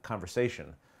them. A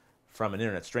conversation from an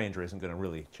internet stranger isn't going to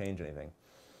really change anything.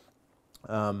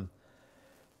 I'm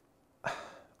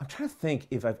trying to think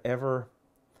if I've ever...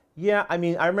 Yeah, I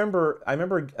mean, I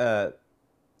remember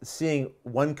seeing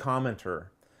one commenter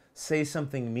say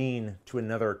something mean to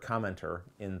another commenter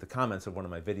in the comments of one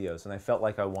of my videos, and I felt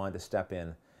like I wanted to step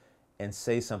in and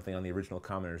say something on the original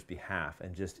commenter's behalf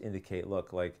and just indicate,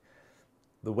 look, like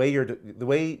the way you're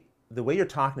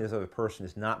talking to this other person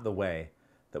is not the way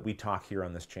that we talk here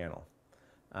on this channel.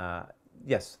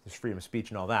 Yes, there's freedom of speech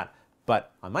and all that,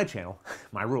 but on my channel,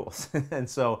 my rules. And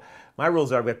so my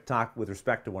rules are we have to talk with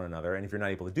respect to one another, and if you're not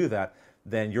able to do that,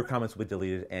 then your comments will be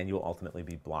deleted and you'll ultimately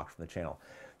be blocked from the channel.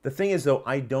 The thing is, though,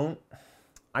 I don't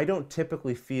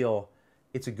typically feel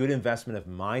it's a good investment of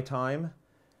my time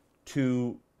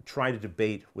to try to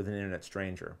debate with an internet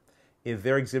stranger. If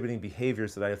they're exhibiting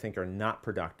behaviors that I think are not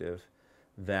productive,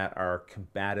 that are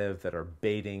combative, that are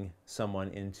baiting someone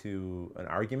into an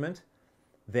argument,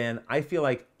 then I feel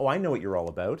like, oh, I know what you're all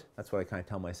about. That's what I kind of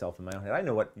tell myself in my own head. I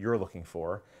know what you're looking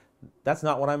for. That's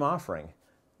not what I'm offering.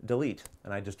 Delete.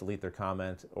 And I just delete their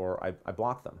comment, or I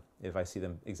block them if I see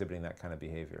them exhibiting that kind of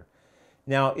behavior.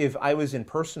 Now, if I was in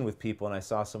person with people and I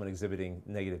saw someone exhibiting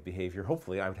negative behavior,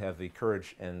 hopefully I would have the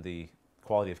courage and the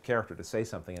quality of character to say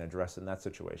something and address it in that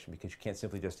situation, because you can't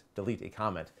simply just delete a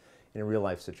comment in a real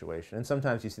life situation. And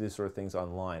sometimes you see these sort of things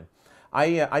online.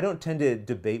 I don't tend to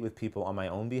debate with people on my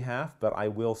own behalf, but I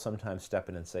will sometimes step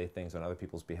in and say things on other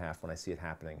people's behalf when I see it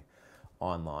happening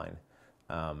online.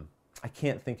 I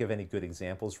can't think of any good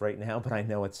examples right now, but I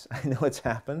know it's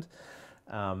happened.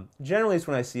 Generally, it's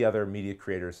when I see other media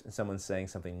creators and someone saying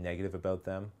something negative about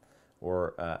them,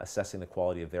 or assessing the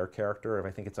quality of their character. If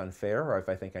I think it's unfair, or if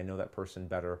I think I know that person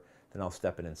better, then I'll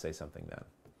step in and say something then.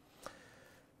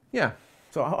 Yeah.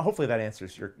 So hopefully that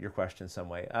answers your question in some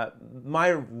way. My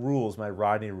rules, my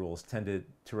Rodney rules, tend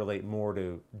to relate more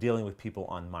to dealing with people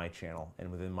on my channel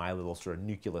and within my little sort of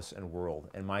nucleus and world.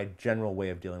 And my general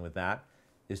way of dealing with that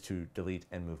is to delete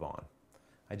and move on.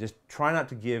 I just try not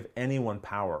to give anyone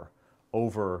power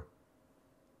over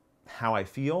how I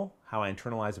feel, how I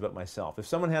internalize about myself. If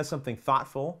someone has something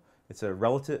thoughtful, it's a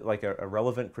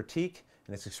relevant critique,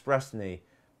 and it's expressed in a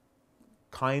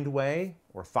kind way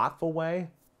or thoughtful way,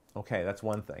 okay, that's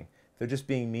one thing. If they're just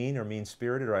being mean or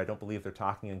mean-spirited, or I don't believe they're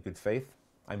talking in good faith,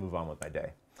 I move on with my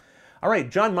day. All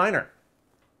right, John Miner.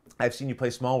 I've seen you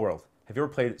play Small World. Have you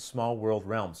ever played Small World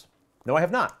Realms? No, I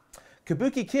have not.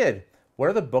 Kabuki Kid, what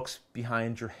are the books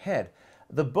behind your head?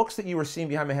 The books that you were seeing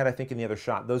behind my head, I think in the other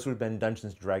shot, those would have been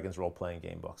Dungeons & Dragons role-playing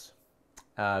game books.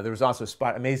 There was also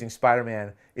Amazing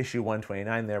Spider-Man issue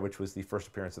 129 there, which was the first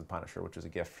appearance of the Punisher, which was a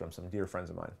gift from some dear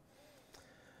friends of mine.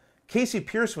 Casey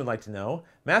Pearson would like to know,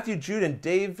 Matthew Jude and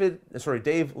Dave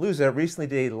Luza recently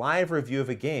did a live review of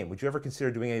a game. Would you ever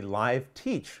consider doing a live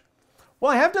teach?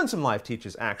 Well, I have done some live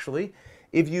teaches, actually.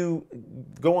 If you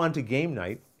go on to Game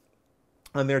Night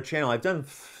on their channel, I've done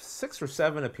 6 or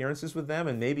 7 appearances with them,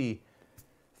 and maybe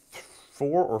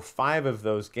 4 or 5 of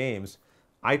those games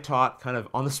I taught kind of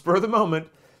on the spur of the moment,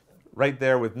 right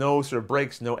there with no sort of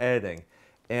breaks, no editing.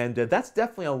 And that's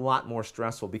definitely a lot more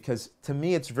stressful because to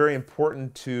me it's very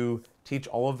important to teach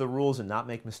all of the rules and not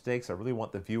make mistakes. I really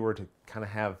want the viewer to kind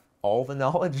of have all the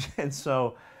knowledge. And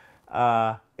so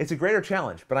it's a greater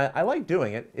challenge, but I like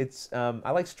doing it.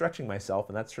 I like stretching myself,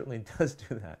 and that certainly does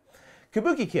do that.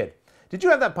 Kabuki Kid, did you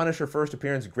have that Punisher first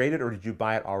appearance graded, or did you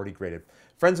buy it already graded?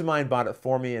 Friends of mine bought it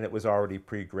for me, and it was already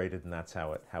pre-graded, and that's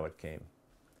how it came.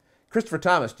 Christopher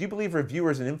Thomas, do you believe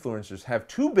reviewers and influencers have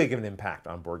too big of an impact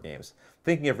on board games?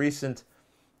 Thinking of recent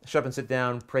Shut Up and Sit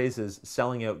Down praises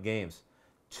selling out games.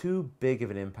 Too big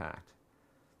of an impact.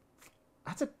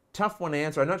 That's a tough one to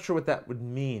answer. I'm not sure what that would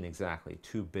mean exactly,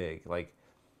 too big. Like,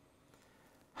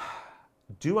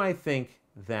 do I think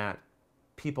that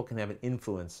people can have an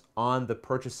influence on the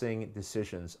purchasing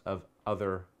decisions of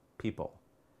other people?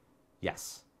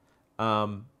 Yes.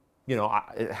 You know,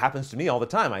 it happens to me all the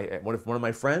time. One of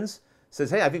my friends says,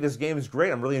 hey, I think this game is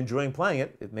great. I'm really enjoying playing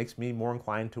it. It makes me more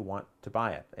inclined to want to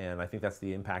buy it. And I think that's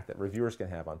the impact that reviewers can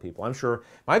have on people. I'm sure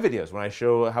my videos, when I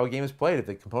show how a game is played, if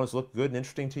the components look good and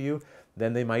interesting to you,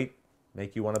 then they might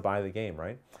make you want to buy the game,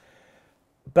 right?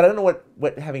 But I don't know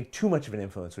what having too much of an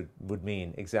influence would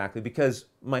mean exactly, because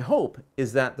my hope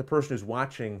is that the person who's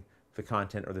watching the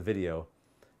content or the video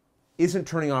isn't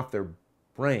turning off their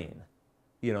brain.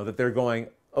 You know, that they're going,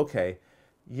 okay,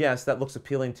 yes, that looks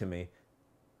appealing to me,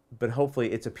 but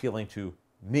hopefully it's appealing to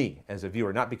me as a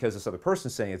viewer, not because this other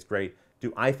person's saying it's great.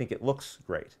 Do I think it looks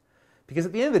great? Because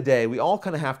at the end of the day, we all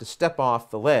kind of have to step off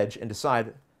the ledge and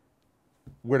decide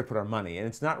where to put our money. And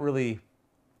it's not really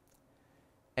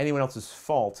anyone else's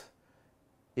fault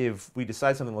if we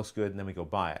decide something looks good and then we go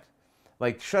buy it.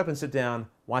 Like, shut up and sit down,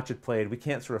 watch it played. We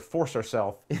can't sort of force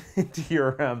ourselves into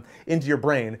your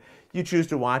brain. You choose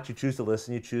to watch, you choose to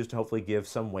listen, you choose to hopefully give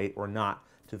some weight or not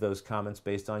to those comments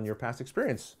based on your past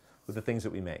experience with the things that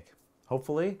we make.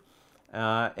 Hopefully,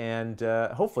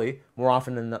 hopefully, more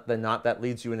often than not, that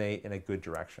leads you in a good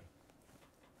direction.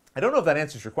 I don't know if that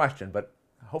answers your question, but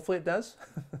hopefully it does.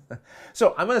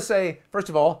 So I'm going to say, first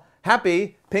of all,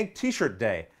 happy Pink T-shirt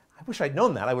Day. I wish I'd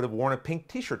known that. I would have worn a pink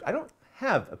T-shirt. I don't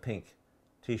have a pink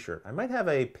T-shirt. I might have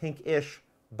a pink-ish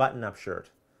button-up shirt.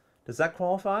 Does that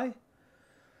qualify?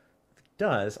 If it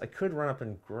does, I could run up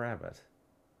and grab it.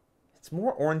 It's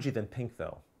more orangey than pink,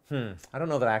 though. I don't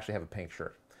know that I actually have a pink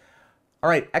shirt. All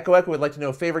right, Echo would like to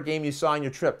know favorite game you saw on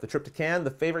your trip. The trip to Cannes,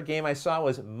 the favorite game I saw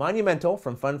was Monumental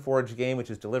from FunForge Game, which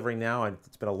is delivering now. And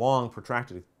it's been a long,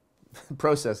 protracted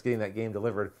process getting that game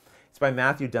delivered. It's by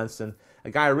Matthew Dunstan, a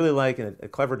guy I really like and a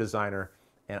clever designer.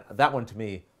 And that one, to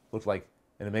me, looked like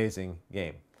an amazing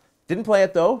game. Didn't play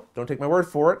it, though. Don't take my word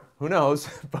for it. Who knows?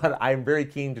 But I'm very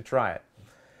keen to try it.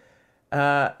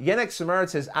 Yannick Samard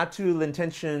says, as-tu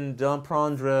l'intention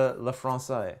d'apprendre le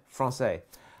français?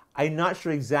 I'm not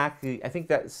sure exactly. I think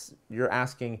that's, you're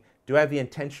asking, do I have the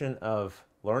intention of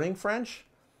learning French?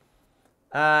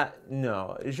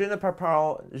 No. Je ne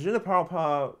parle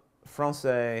pas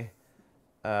français.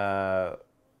 Très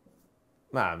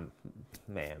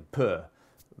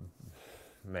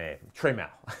mal.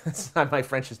 My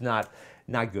French is not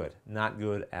good. Not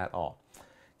good at all.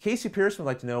 Casey Pearson would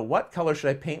like to know, what color should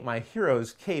I paint my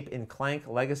hero's cape in Clank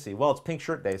Legacy? Well, it's Pink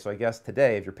Shirt Day, so I guess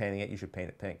today, if you're painting it, you should paint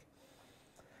it pink.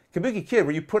 Kabuki Kid,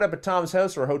 were you put up at Tom's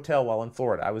house or a hotel while in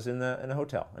Florida? I was in a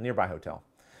hotel, a nearby hotel.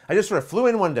 I just sort of flew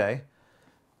in one day,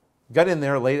 got in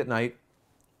there late at night.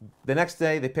 The next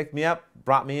day, they picked me up,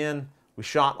 brought me in. We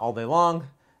shot all day long,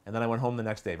 and then I went home the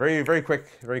next day. Very, very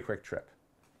quick trip.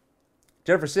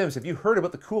 Jennifer Sims, have you heard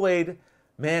about the Kool-Aid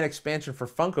Man expansion for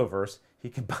Funkoverse? He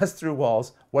can bust through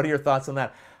walls. What are your thoughts on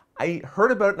that? I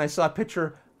heard about it and I saw a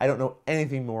picture. I don't know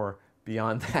anything more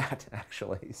beyond that,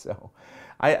 actually. So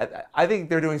I think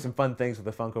they're doing some fun things with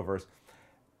the Funkoverse.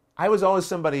 I was always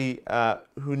somebody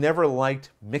who never liked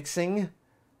mixing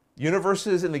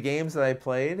universes in the games that I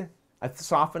played. I've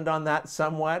softened on that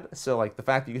somewhat. So like the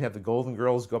fact that you can have the Golden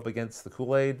Girls go up against the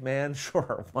Kool-Aid Man,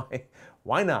 sure,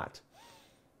 why not?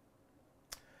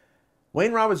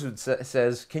 Wayne Robertson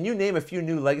says, can you name a few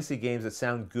new legacy games that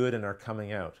sound good and are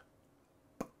coming out?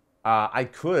 I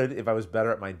could if I was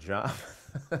better at my job.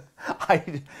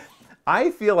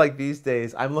 I feel like these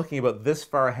days I'm looking about this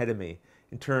far ahead of me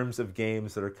in terms of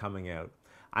games that are coming out.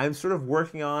 I'm sort of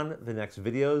working on the next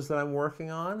videos that I'm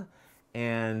working on,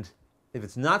 and if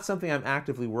it's not something I'm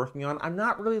actively working on, I'm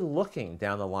not really looking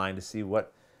down the line to see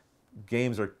what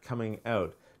games are coming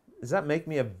out. Does that make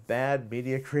me a bad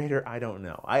media creator? I don't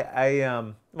know.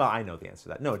 Well, I know the answer to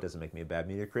that. No, it doesn't make me a bad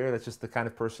media creator. That's just the kind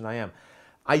of person I am.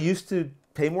 I used to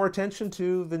pay more attention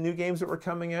to the new games that were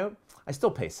coming out. I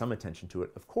still pay some attention to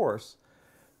it, of course,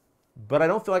 but I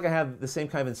don't feel like I have the same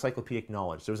kind of encyclopedic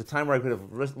knowledge. There was a time where I could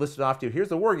have listed off to you, here's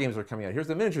the war games that are coming out, here's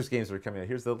the miniatures games that are coming out,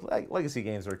 here's the legacy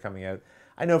games that are coming out.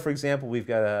 I know, for example, we've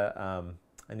got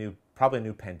probably a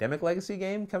new Pandemic legacy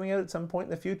game coming out at some point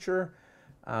in the future.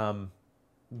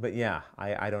 But yeah,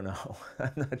 I don't know.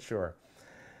 I'm not sure.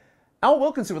 Al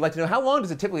Wilkinson would like to know, how long does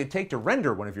it typically take to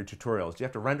render one of your tutorials? Do you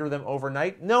have to render them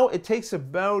overnight? No, it takes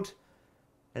about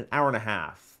an hour and a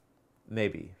half,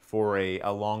 maybe, for a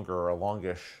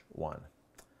longish one.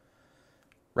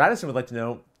 Radisson would like to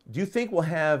know, do you think we'll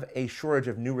have a shortage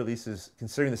of new releases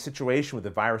considering the situation with the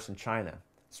virus in China,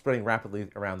 spreading rapidly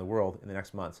around the world in the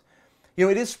next months? You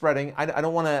know, it is spreading. I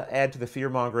don't want to add to the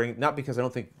fear-mongering, not because I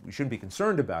don't think we shouldn't be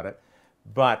concerned about it,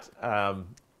 but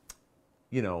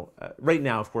right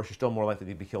now, of course, you're still more likely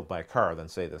to be killed by a car than,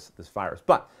 say, this virus.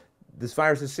 But this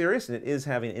virus is serious, and it is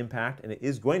having an impact, and it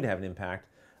is going to have an impact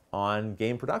on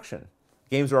game production.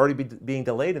 Games are already being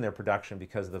delayed in their production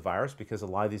because of the virus, because a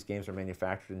lot of these games are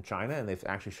manufactured in China, and they've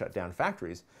actually shut down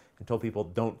factories until people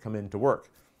don't come into work.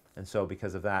 And so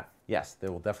because of that, yes,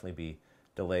 there will definitely be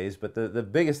delays. But the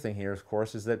biggest thing here, of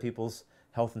course, is that people's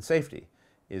health and safety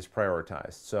is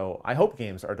prioritized. So I hope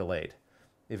games are delayed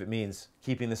if it means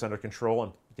keeping this under control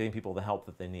and getting people the help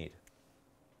that they need.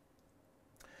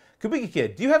 Kubiki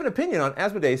Kid, do you have an opinion on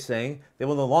Asmodee saying they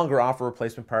will no longer offer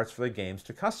replacement parts for their games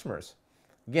to customers?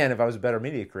 Again, if I was a better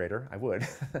media creator, I would.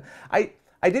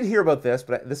 I did hear about this,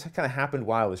 but this kind of happened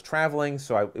while I was traveling,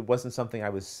 so it wasn't something I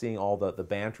was seeing all the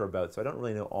banter about, so I don't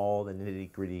really know all the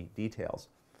nitty-gritty details.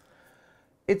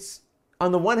 It's,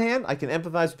 on the one hand, I can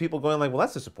empathize with people going like, well,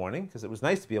 that's disappointing, because it was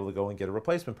nice to be able to go and get a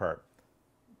replacement part.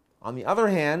 On the other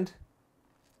hand,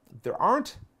 there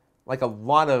aren't like a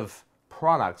lot of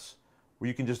products where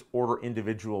you can just order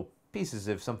individual pieces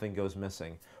if something goes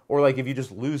missing, or like if you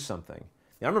just lose something.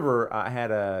 Now, I remember I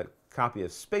had a copy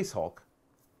of Space Hulk,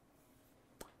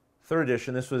 3rd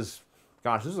edition. This was,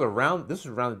 gosh, this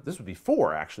was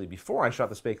before I shot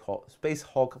the Space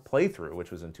Hulk playthrough,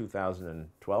 which was in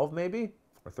 2012 maybe,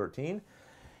 or 13.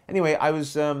 Anyway, I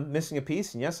was missing a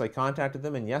piece, and yes, I contacted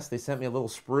them, and yes, they sent me a little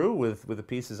sprue with the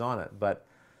pieces on it. But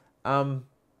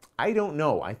I don't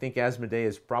know. I think Asmodee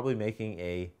is probably making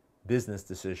a business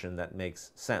decision that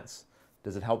makes sense.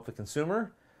 Does it help the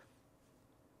consumer?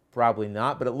 Probably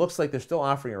not, but it looks like they're still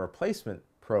offering a replacement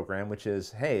program, which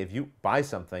is, hey, if you buy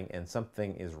something and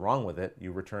something is wrong with it,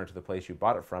 you return it to the place you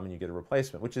bought it from and you get a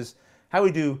replacement, which is how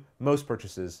we do most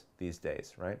purchases these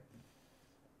days, right?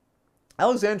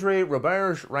 Alexandre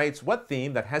Roberge writes, what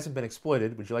theme that hasn't been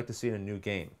exploited would you like to see in a new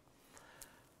game?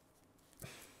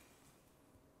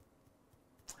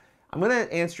 I'm going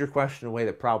to answer your question in a way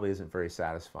that probably isn't very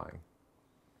satisfying.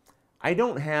 I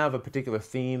don't have a particular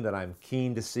theme that I'm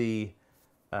keen to see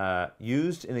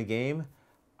used in a game.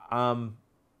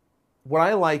 What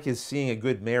I like is seeing a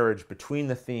good marriage between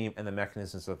the theme and the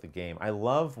mechanisms of the game. I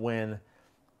love when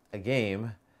a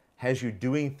game has you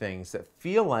doing things that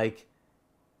feel like,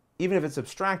 even if it's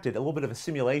abstracted, a little bit of a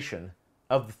simulation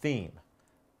of the theme,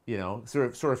 you know,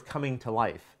 sort of coming to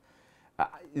life.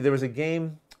 There was a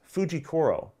game,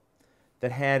 Fujikoro,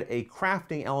 that had a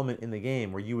crafting element in the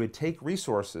game where you would take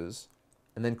resources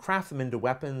and then craft them into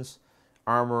weapons,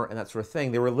 armor, and that sort of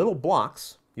thing. They were little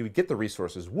blocks. You would get the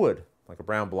resources, wood, like a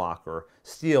brown block, or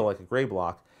steel, like a gray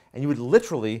block, and you would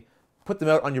literally put them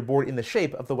out on your board in the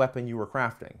shape of the weapon you were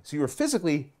crafting. So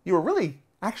you were really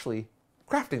actually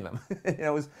crafting them. You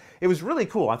know, it was really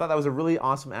cool. I thought that was a really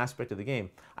awesome aspect of the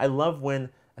game. I love when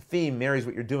a theme marries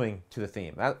what you're doing to the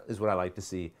theme. That is what I like to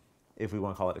see, if we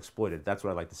want to call it exploited. That's what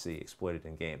I like to see exploited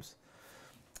in games.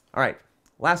 All right,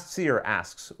 Last Seer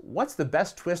asks, what's the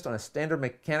best twist on a standard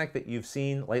mechanic that you've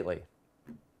seen lately?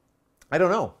 I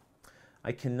don't know.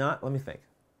 I cannot, let me think.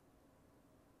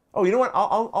 Oh, you know what?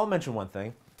 I'll mention one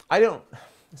thing.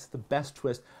 This is the best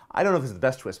twist. I don't know if this is the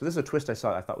best twist, but this is a twist I saw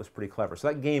that I thought was pretty clever. So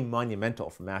that game Monumental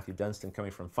from Matthew Dunstan,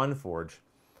 coming from Funforge.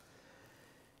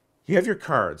 You have your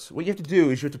cards. What you have to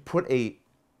do is you have to put a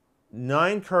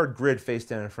 9-card grid face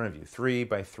down in front of you, 3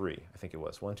 by 3, I think it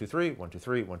was. 1, 2, 3, 1, 2,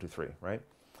 3, 1, 2, 3, right?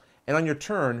 And on your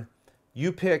turn,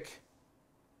 you pick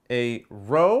a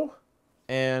row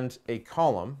and a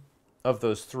column of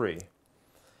those three.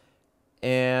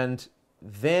 And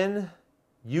then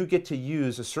you get to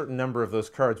use a certain number of those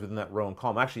cards within that row and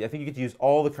column. Actually, I think you get to use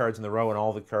all the cards in the row and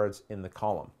all the cards in the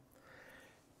column.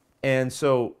 And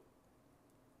so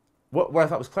what I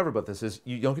thought was clever about this is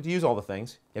you don't get to use all the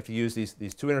things. You have to use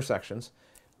these two intersections.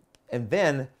 And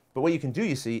then, but what you can do,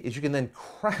 you see, is you can then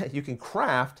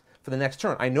craft for the next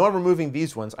turn. I know I'm removing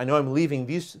these ones. I know I'm leaving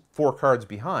these 4 cards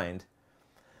behind.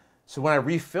 So when I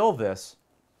refill this,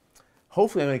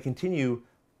 hopefully I'm going to continue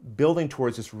building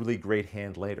towards this really great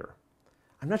hand later.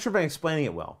 I'm not sure if I'm explaining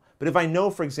it well, but if I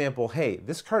know, for example, hey,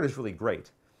 this card is really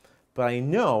great, but I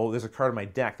know there's a card in my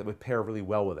deck that would pair really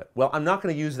well with it. Well, I'm not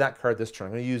going to use that card this turn.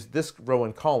 I'm going to use this row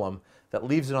and column that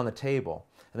leaves it on the table,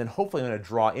 and then hopefully I'm going to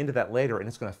draw into that later, and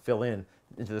it's going to fill in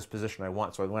into this position I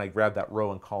want. So when I grab that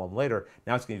row and column later,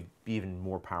 now it's going to be even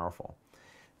more powerful.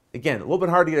 Again, a little bit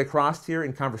hard to get across here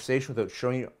in conversation without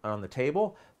showing it on the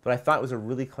table, but I thought it was a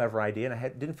really clever idea, and I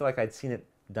didn't feel like I'd seen it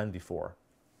done before.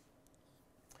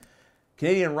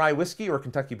 Canadian rye whiskey or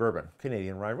Kentucky bourbon?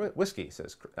 Canadian rye whiskey,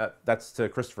 says, that's to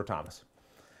Christopher Thomas.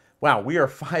 Wow, we are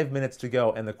 5 minutes to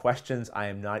go, and the questions, I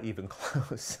am not even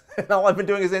close. And all I've been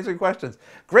doing is answering questions.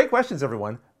 Great questions,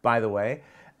 everyone, by the way.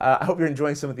 I hope you're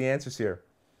enjoying some of the answers here.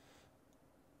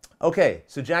 Okay,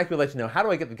 so Jackie would like to know, how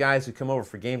do I get the guys who come over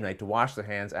for game night to wash their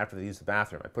hands after they use the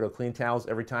bathroom? I put out clean towels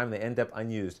every time, and they end up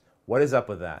unused. What is up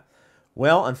with that?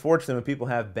 Well, unfortunately, when people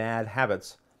have bad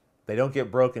habits, they don't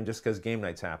get broken just because game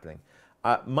night's happening.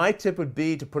 My tip would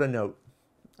be to put a note.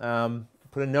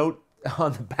 Put a note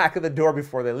on the back of the door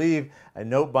before they leave, a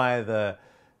note by the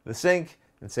sink,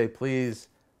 and say, please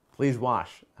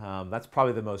wash. That's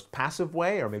probably the most passive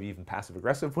way, or maybe even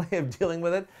passive-aggressive way of dealing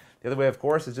with it. The other way, of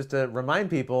course, is just to remind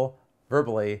people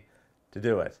verbally to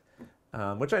do it,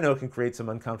 which I know can create some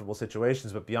uncomfortable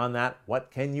situations, but beyond that, what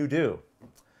can you do?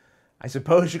 I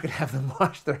suppose you could have them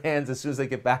wash their hands as soon as they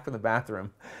get back from the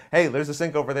bathroom. Hey, there's a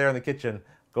sink over there in the kitchen.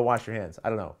 Go wash your hands. I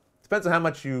don't know. Depends on how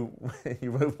much you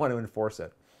really want to enforce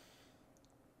it.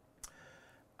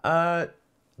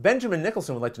 Benjamin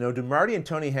Nicholson would like to know, do Marty and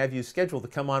Tony have you scheduled to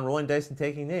come on Rolling Dice and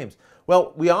Taking Names?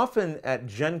 Well, we often at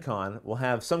Gen Con will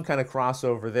have some kind of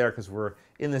crossover there because we're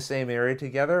in the same area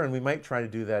together, and we might try to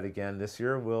do that again this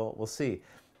year. We'll see.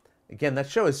 Again, that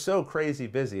show is so crazy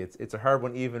busy. It's a hard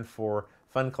one even for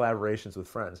fun collaborations with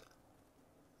friends.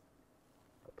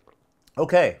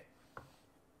 Okay.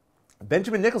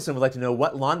 Benjamin Nicholson would like to know,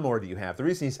 what lawnmower do you have? The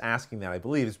reason he's asking that, I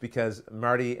believe, is because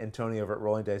Marty and Tony over at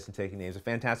Rolling Dice and Taking Names, a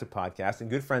fantastic podcast and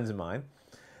good friends of mine,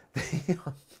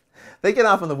 they get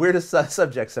off on the weirdest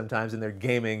subjects sometimes in their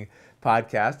gaming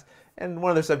podcast, and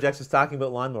one of their subjects is talking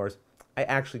about lawnmowers. I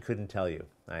actually couldn't tell you.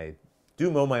 I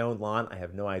do mow my own lawn. I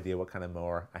have no idea what kind of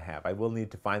mower I have. I will need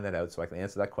to find that out so I can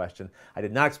answer that question. I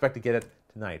did not expect to get it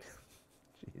tonight.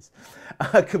 Jeez.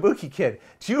 Kabuki Kid,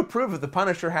 do you approve of the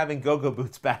Punisher having go-go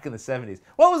boots back in the 70s?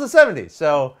 Well, it was the 70s,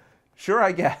 so sure,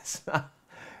 I guess.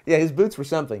 Yeah, his boots were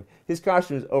something. His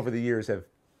costumes over the years have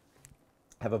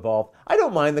evolved. I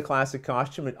don't mind the classic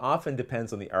costume. It often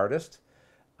depends on the artist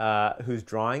who's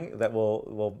drawing. That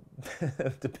will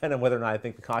depend on whether or not I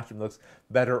think the costume looks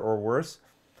better or worse.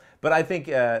 But I think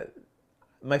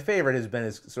my favorite has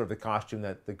been sort of the costume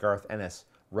that the Garth Ennis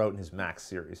wrote in his Max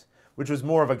series, which was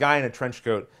more of a guy in a trench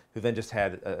coat who then just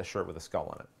had a shirt with a skull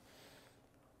on it.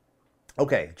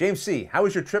 Okay, James C., how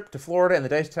was your trip to Florida and the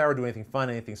Dice Tower? Do anything fun,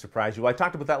 anything surprise you? Well, I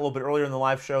talked about that a little bit earlier in the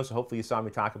live show, so hopefully you saw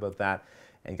me talk about that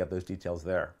and got those details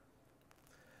there.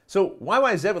 So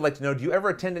YYZ would like to know, do you ever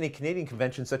attend any Canadian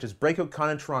conventions such as Breakout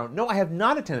Con in Toronto? No, I have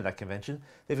not attended that convention.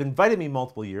 They've invited me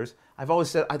multiple years. I've always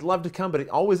said I'd love to come, but it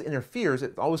always interferes.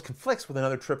 It always conflicts with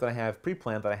another trip that I have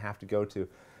pre-planned that I have to go to.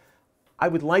 I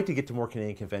would like to get to more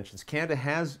Canadian conventions. Canada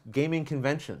has gaming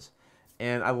conventions,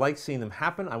 and I like seeing them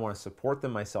happen. I want to support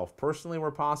them myself personally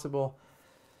where possible.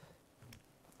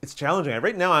 It's challenging.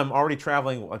 Right now, I'm already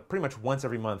traveling pretty much once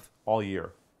every month all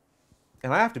year,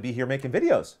 and I have to be here making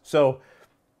videos. So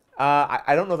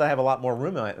I don't know that I have a lot more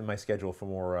room in my schedule for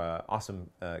more awesome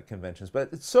conventions, but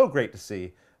it's so great to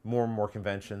see more and more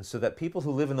conventions so that people who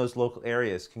live in those local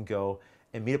areas can go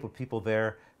and meet up with people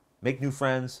there, make new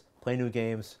friends, play new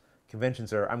games.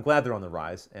 Conventions I'm glad they're on the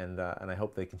rise, and I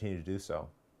hope they continue to do so.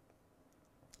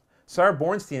 Sarah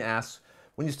Bornstein asks,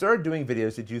 when you started doing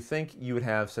videos, did you think you would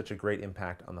have such a great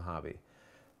impact on the hobby?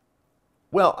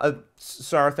 Well,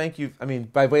 Sarah, thank you. I mean,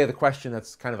 by way of the question,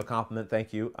 that's kind of a compliment.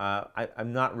 Thank you.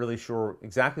 I'm not really sure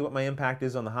exactly what my impact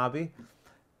is on the hobby.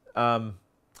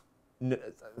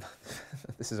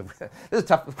 This is a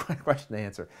tough question to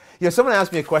answer. You know, someone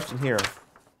asked me a question here.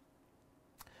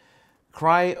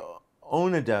 Cry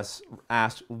Onidus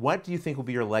asked, what do you think will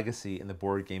be your legacy in the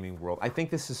board gaming world? I think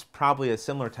this is probably a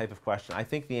similar type of question. I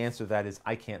think the answer to that is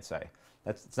I can't say.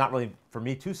 It's not really for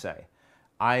me to say.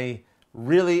 I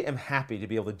really am happy to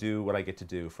be able to do what I get to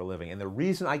do for a living. And the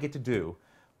reason I get to do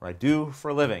what I do for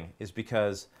a living is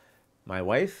because my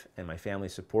wife and my family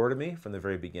supported me from the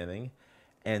very beginning.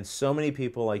 And so many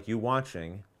people like you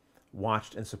watching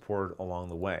watched and supported along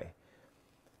the way.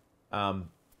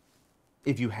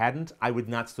 If you hadn't, I would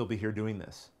not still be here doing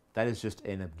this. That is just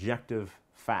an objective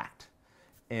fact.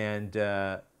 And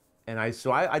I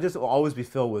just will always be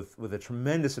filled with a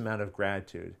tremendous amount of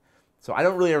gratitude. So I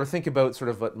don't really ever think about sort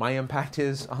of what my impact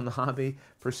is on the hobby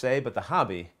per se, but the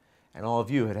hobby and all of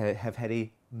you have had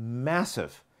a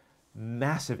massive,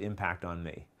 massive impact on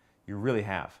me. You really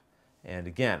have. And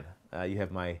again, you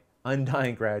have my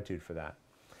undying gratitude for that.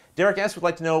 Derek S. would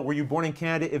like to know, were you born in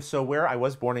Canada? If so, where? I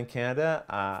was born in Canada.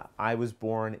 I was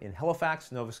born in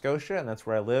Halifax, Nova Scotia, and that's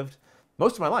where I lived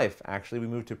most of my life, actually. We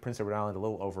moved to Prince Edward Island a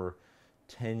little over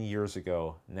 10 years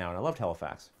ago now, and I loved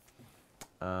Halifax.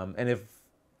 And if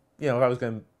I was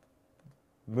going to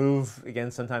move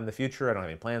again sometime in the future, I don't have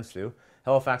any plans to,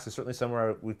 Halifax is certainly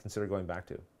somewhere I would consider going back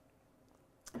to.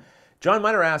 John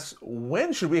Miner asks,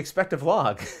 when should we expect a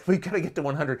vlog? We've got to get to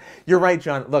 100. You're right,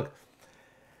 John. Look,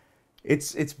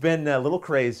 it's been a little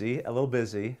crazy, a little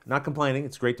busy. Not complaining.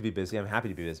 It's great to be busy. I'm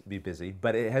happy to be busy.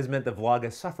 But it has meant the vlog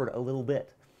has suffered a little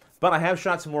bit. But I have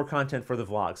shot some more content for the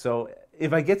vlog. So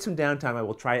if I get some downtime, I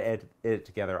will try to edit it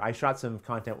together. I shot some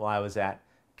content while I was at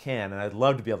Cannes, and I'd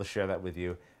love to be able to share that with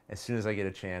you as soon as I get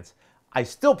a chance. I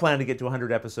still plan to get to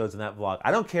 100 episodes in that vlog.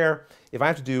 I don't care if I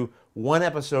have to do one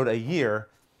episode a year.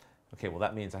 Okay, well,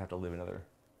 that means I have to live another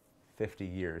 50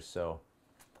 years. So,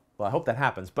 well, I hope that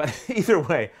happens. But either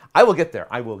way, I will get there.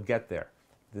 I will get there.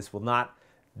 This will not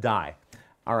die.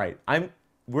 All right,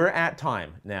 we're at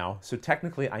time now, so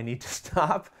technically I need to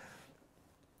stop.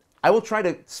 I will try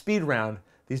to speed round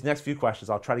these next few questions.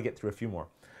 I'll try to get through a few more.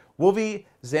 Wolvie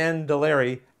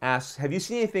Zandaleri asks, have you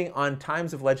seen anything on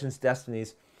Times of Legends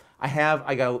Destinies? I have.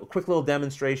 I got a quick little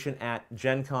demonstration at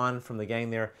Gen Con from the gang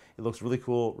there. It looks really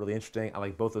cool, really interesting. I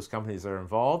like both those companies that are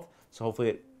involved, so hopefully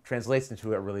it translates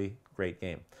into a really great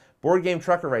game. Board Game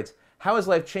Trucker writes, how has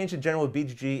life changed in general with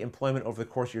BGG employment over the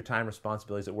course of your time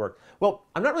responsibilities at work? Well,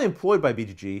 I'm not really employed by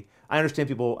BGG. I understand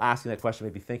people asking that question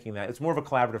may be thinking that. It's more of a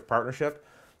collaborative partnership.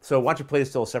 So Watch It Play is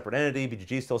still a separate entity,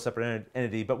 BGG is still a separate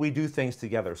entity, but we do things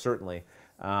together, certainly.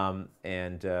 And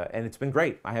it's been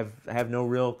great. I have no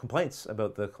real complaints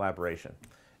about the collaboration.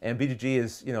 And BGG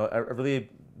is, a really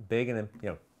big and,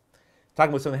 talking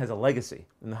about something that has a legacy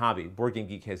in the hobby. Board Game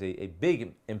Geek has a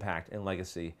big impact and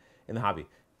legacy in the hobby.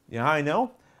 You know how I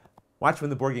know? Watch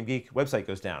when the Board Game Geek website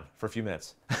goes down for a few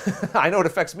minutes. I know it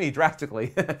affects me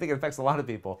drastically. I think it affects a lot of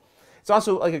people. It's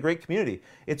also like a great community.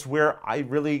 It's where I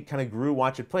really kind of grew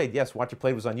Watch It Played. Yes, Watch It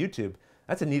Played was on YouTube.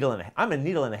 That's I'm a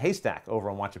needle in a haystack over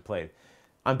on Watch It Played.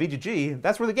 On BGG,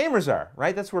 that's where the gamers are,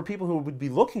 right? That's where people who would be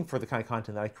looking for the kind of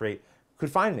content that I create could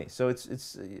find me. So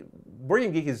Board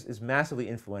Game Geek is massively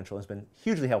influential. It's been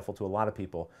hugely helpful to a lot of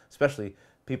people, especially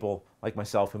people like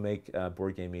myself who make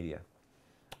board game media.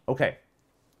 Okay,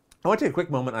 I want to take a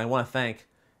quick moment and I want to thank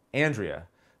Andrea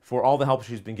for all the help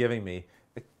she's been giving me,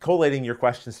 collating your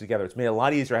questions together. It's made it a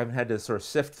lot easier. I haven't had to sort of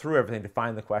sift through everything to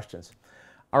find the questions.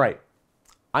 All right,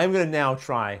 I'm going to now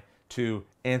try to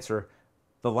answer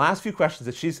the last few questions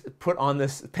that she's put on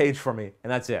this page for me,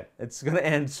 and that's it. It's going to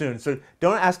end soon, so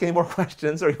don't ask any more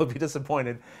questions or you'll be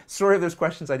disappointed. Sorry if there's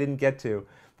questions I didn't get to,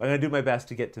 but I'm going to do my best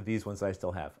to get to these ones that I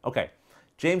still have. Okay,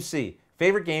 James C.,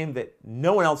 favorite game that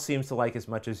no one else seems to like as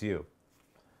much as you?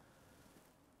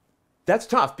 That's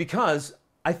tough because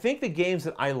I think the games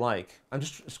that I like, I'm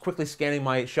just quickly scanning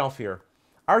my shelf here,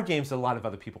 are games that a lot of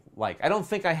other people like. I don't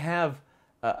think I have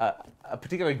a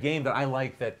particular game that I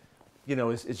like that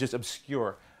is just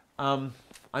obscure. I'm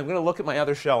going to look at my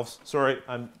other shelves. Sorry,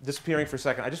 I'm disappearing for a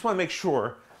second. I just want to make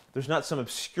sure there's not some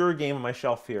obscure game on my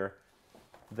shelf here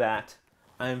that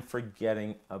I'm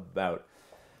forgetting about.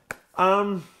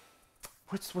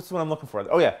 What's the one I'm looking for?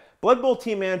 Oh yeah, Blood Bowl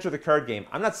Team Manager, the card game.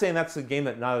 I'm not saying that's a game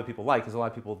that not other people like, because a lot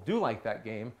of people do like that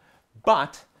game,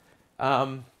 but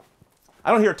I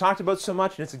don't hear it talked about so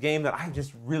much, and it's a game that I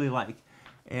just really like,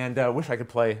 and wish I could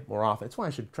play more often. It's one I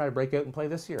should try to break out and play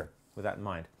this year, with that in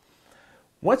mind.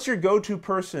 What's your go-to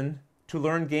person to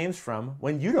learn games from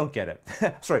when you don't get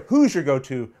it? Sorry, who's your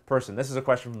go-to person? This is a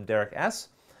question from Derek S.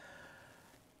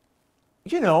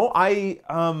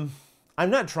 I'm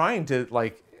not trying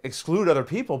to exclude other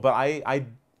people, but I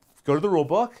go to the rule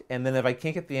book, and then if I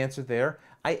can't get the answer there,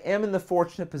 I am in the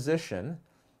fortunate position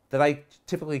that I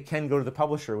typically can go to the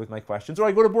publisher with my questions, or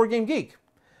I go to Board Game Geek.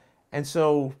 And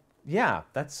so, yeah,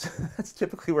 that's that's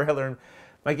typically where I learn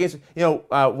my games.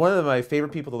 One of my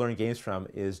favorite people to learn games from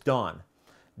is Don.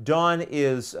 Don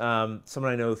is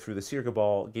someone I know through the Cedar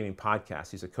Cabal Gaming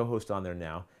Podcast. He's a co-host on there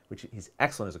now, which he's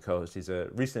excellent as a co-host. He's a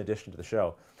recent addition to the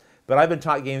show. But I've been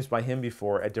taught games by him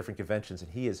before at different conventions,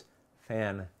 and he is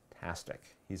fantastic.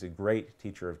 He's a great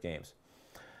teacher of games.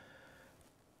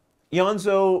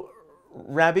 Ionzo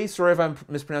Rabi, sorry if I'm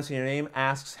mispronouncing your name,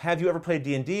 asks, have you ever played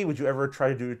D&D? Would you ever try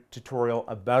to do a tutorial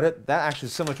about it? That actually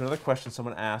is similar to another question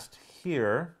someone asked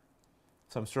here.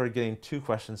 So I'm sort of getting two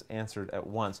questions answered at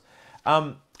once.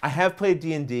 I have played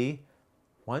D&D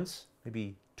once,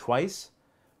 maybe twice.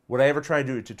 Would I ever try to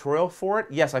do a tutorial for it?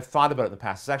 Yes, I've thought about it in the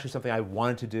past. It's actually something I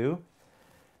wanted to do.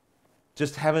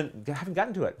 Just haven't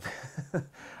gotten to it.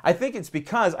 I think it's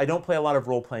because I don't play a lot of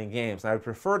role-playing games. And I would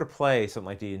prefer to play something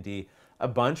like D&D a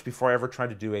bunch before I ever try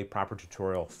to do a proper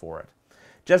tutorial for it.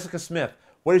 Jessica Smith,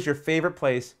 what is your favorite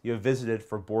place you have visited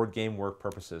for board game work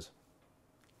purposes?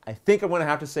 I think I'm going to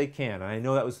have to say Cannes. I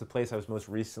know that was the place I was most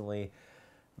recently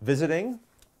visiting,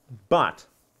 but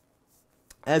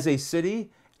as a city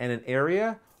and an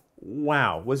area,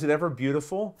 wow, was it ever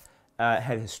beautiful? It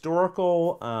had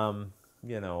historical,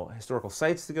 historical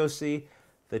sites to go see.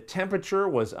 The temperature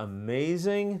was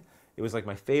amazing. It was like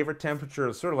my favorite temperature. It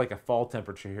was sort of like a fall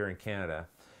temperature here in Canada.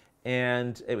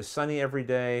 And it was sunny every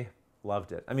day.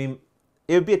 Loved it. I mean,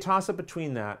 it would be a toss-up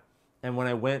between that and when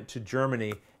I went to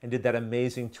Germany and did that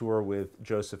amazing tour with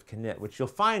Joseph Knit, which you'll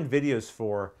find videos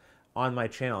for on my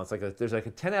channel. It's like there's like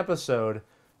a 10-episode,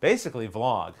 basically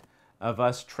vlog, of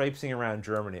us traipsing around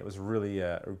Germany. It was really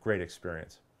a great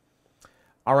experience.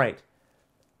 All right.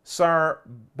 Sar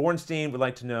Bornstein would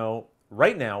like to know,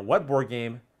 right now, what board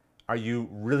game are you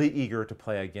really eager to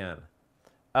play again?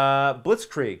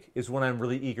 Blitzkrieg is one I'm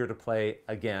really eager to play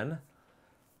again.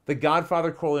 The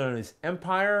Godfather Corleone's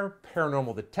Empire,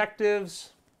 Paranormal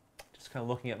Detectives. Just kind of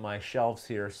looking at my shelves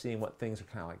here, seeing what things are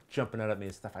kind of like jumping out at me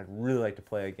and stuff I'd really like to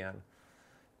play again.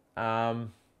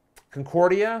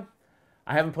 Concordia.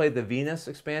 I haven't played the Venus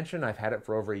expansion. I've had it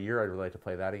for over a year. I'd really like to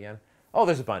play that again. Oh,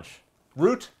 there's a bunch.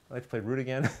 Root. I'd like to play Root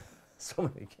again. So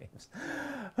many games.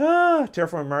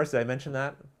 Terraforming Mars, did I mention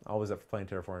that? Always up for playing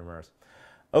Terraforming Mars.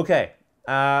 Okay.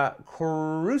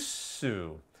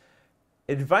 Kurusu.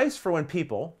 Advice for when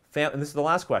people, and this is the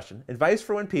last question, advice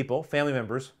for when people, family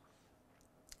members,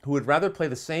 who would rather play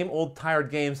the same old tired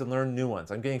games than learn new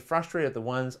ones. I'm getting frustrated at the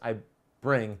ones I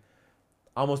bring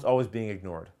almost always being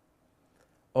ignored.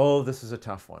 Oh, this is a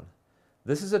tough one.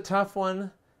 This is a tough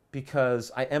one because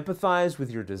I empathize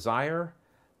with your desire,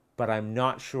 but I'm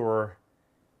not sure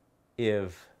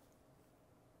if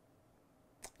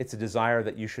it's a desire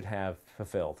that you should have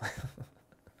fulfilled.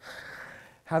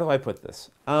 How do I put this?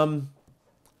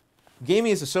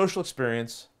 Gaming is a social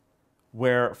experience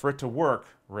where, for it to work,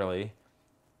 really,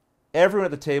 everyone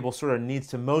at the table sort of needs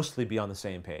to mostly be on the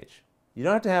same page. You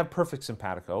don't have to have perfect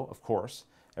simpatico, of course.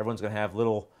 Everyone's going to have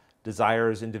little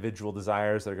desires, individual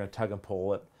desires that are going to tug and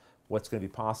pull at what's going to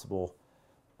be possible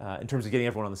in terms of getting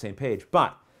everyone on the same page.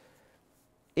 But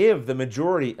if the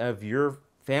majority of your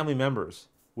family members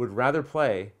would rather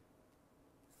play,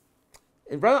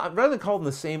 rather than call them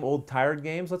the same old tired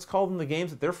games, let's call them the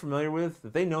games that they're familiar with,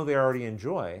 that they know they already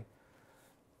enjoy,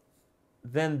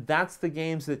 then that's the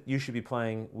games that you should be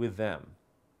playing with them,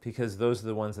 because those are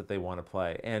the ones that they want to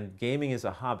play. And gaming is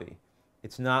a hobby.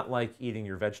 It's not like eating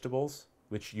your vegetables,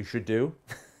 which you should do,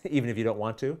 even if you don't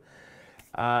want to.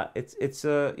 It's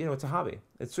a hobby.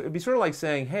 It'd be sort of like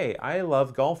saying, hey, I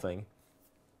love golfing,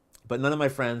 but none of my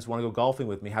friends want to go golfing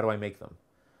with me. How do I make them?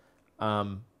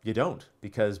 You don't,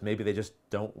 because maybe they just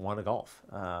don't want to golf.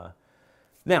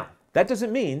 Now, that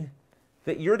doesn't mean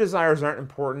that your desires aren't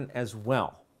important as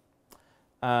well.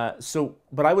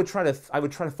 But I would try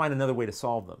to find another way to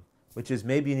solve them, which is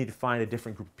maybe you need to find a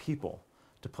different group of people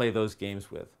to play those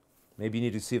games with. Maybe you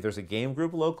need to see if there's a game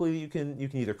group locally you can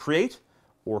either create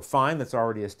or find that's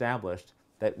already established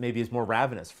that maybe is more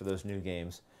ravenous for those new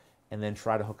games, and then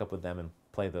try to hook up with them and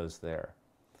play those there.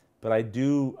 But I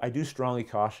do strongly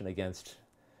caution against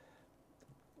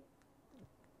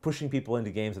pushing people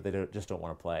into games that they just don't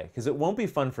want to play, because it won't be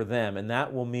fun for them, and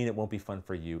that will mean it won't be fun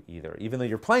for you either. Even though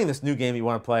you're playing this new game you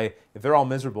want to play, if they're all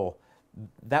miserable,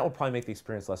 that will probably make the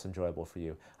experience less enjoyable for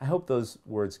you. I hope those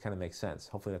words kind of make sense.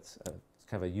 Hopefully that's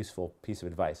kind of a useful piece of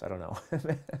advice. I don't know.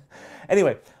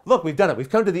 Anyway, look, we've done it. We've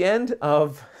come to the end.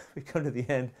 Oh,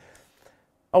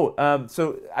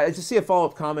 so I just see a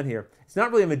follow-up comment here. It's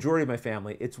not really a majority of my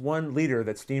family. It's one leader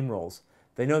that steamrolls.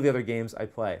 They know the other games I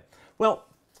play. Well,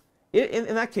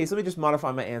 in that case, let me just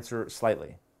modify my answer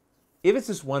slightly. If it's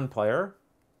just one player,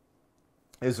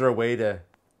 is there a way to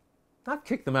not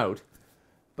kick them out,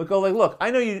 but go like, look,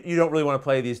 I know you don't really want to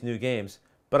play these new games,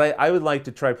 but I would like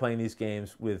to try playing these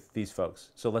games with these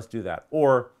folks. So let's do that.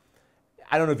 Or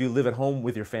I don't know if you live at home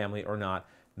with your family or not.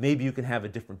 Maybe you can have a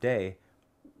different day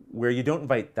where you don't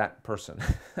invite that person.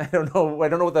 I don't know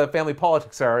what the family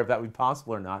politics are, if that would be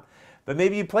possible or not. But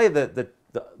maybe you play the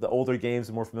older games,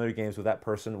 the more familiar games with that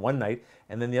person one night,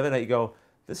 and then the other night you go,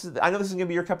 I know this is going to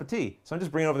be your cup of tea, so I'm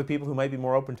just bringing over the people who might be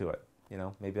more open to it. You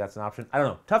know, maybe that's an option. I don't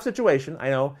know. Tough situation, I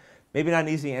know. Maybe not an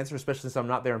easy answer, especially since I'm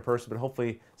not there in person, but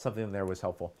hopefully something in there was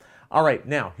helpful. All right,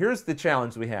 now, here's the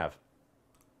challenge we have.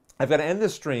 I've got to end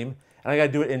this stream, and I got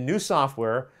to do it in new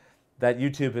software that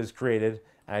YouTube has created,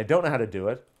 and I don't know how to do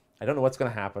it. I don't know what's going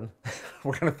to happen.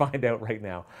 We're going to find out right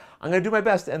now. I'm going to do my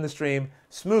best to end the stream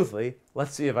smoothly.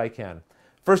 Let's see if I can.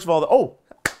 First of all,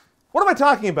 what am I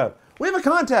talking about? We have a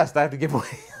contest I have to give away.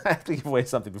 I have to give away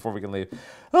something before we can leave.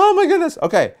 Oh my goodness.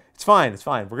 Okay, it's fine. It's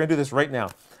fine. We're going to do this right now.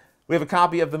 We have a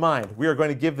copy of The Mind. We are going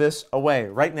to give this away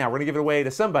right now. We're going to give it away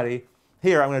to somebody.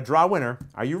 Here, I'm going to draw a winner.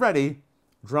 Are you ready?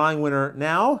 Drawing winner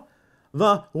now.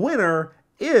 The winner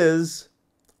is,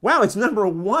 wow, it's number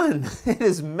 1. It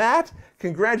is Matt.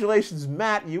 Congratulations,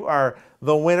 Matt. You are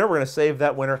the winner. We're going to save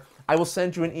that winner. I will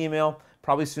send you an email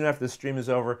probably soon after the stream is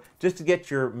over just to get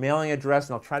your mailing address,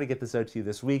 and I'll try to get this out to you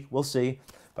this week. We'll see,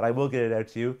 but I will get it out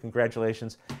to you.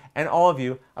 Congratulations. And all of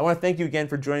you, I want to thank you again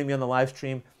for joining me on the live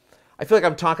stream. I feel like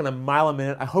I'm talking a mile a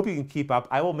minute. I hope you can keep up.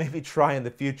 I will maybe try in the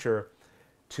future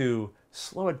to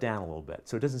slow it down a little bit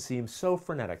so it doesn't seem so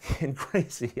frenetic and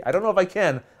crazy. I don't know if I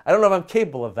can. I don't know if I'm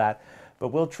capable of that, but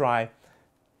we'll try.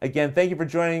 Again, thank you for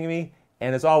joining me.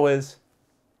 And as always,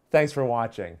 thanks for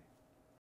watching.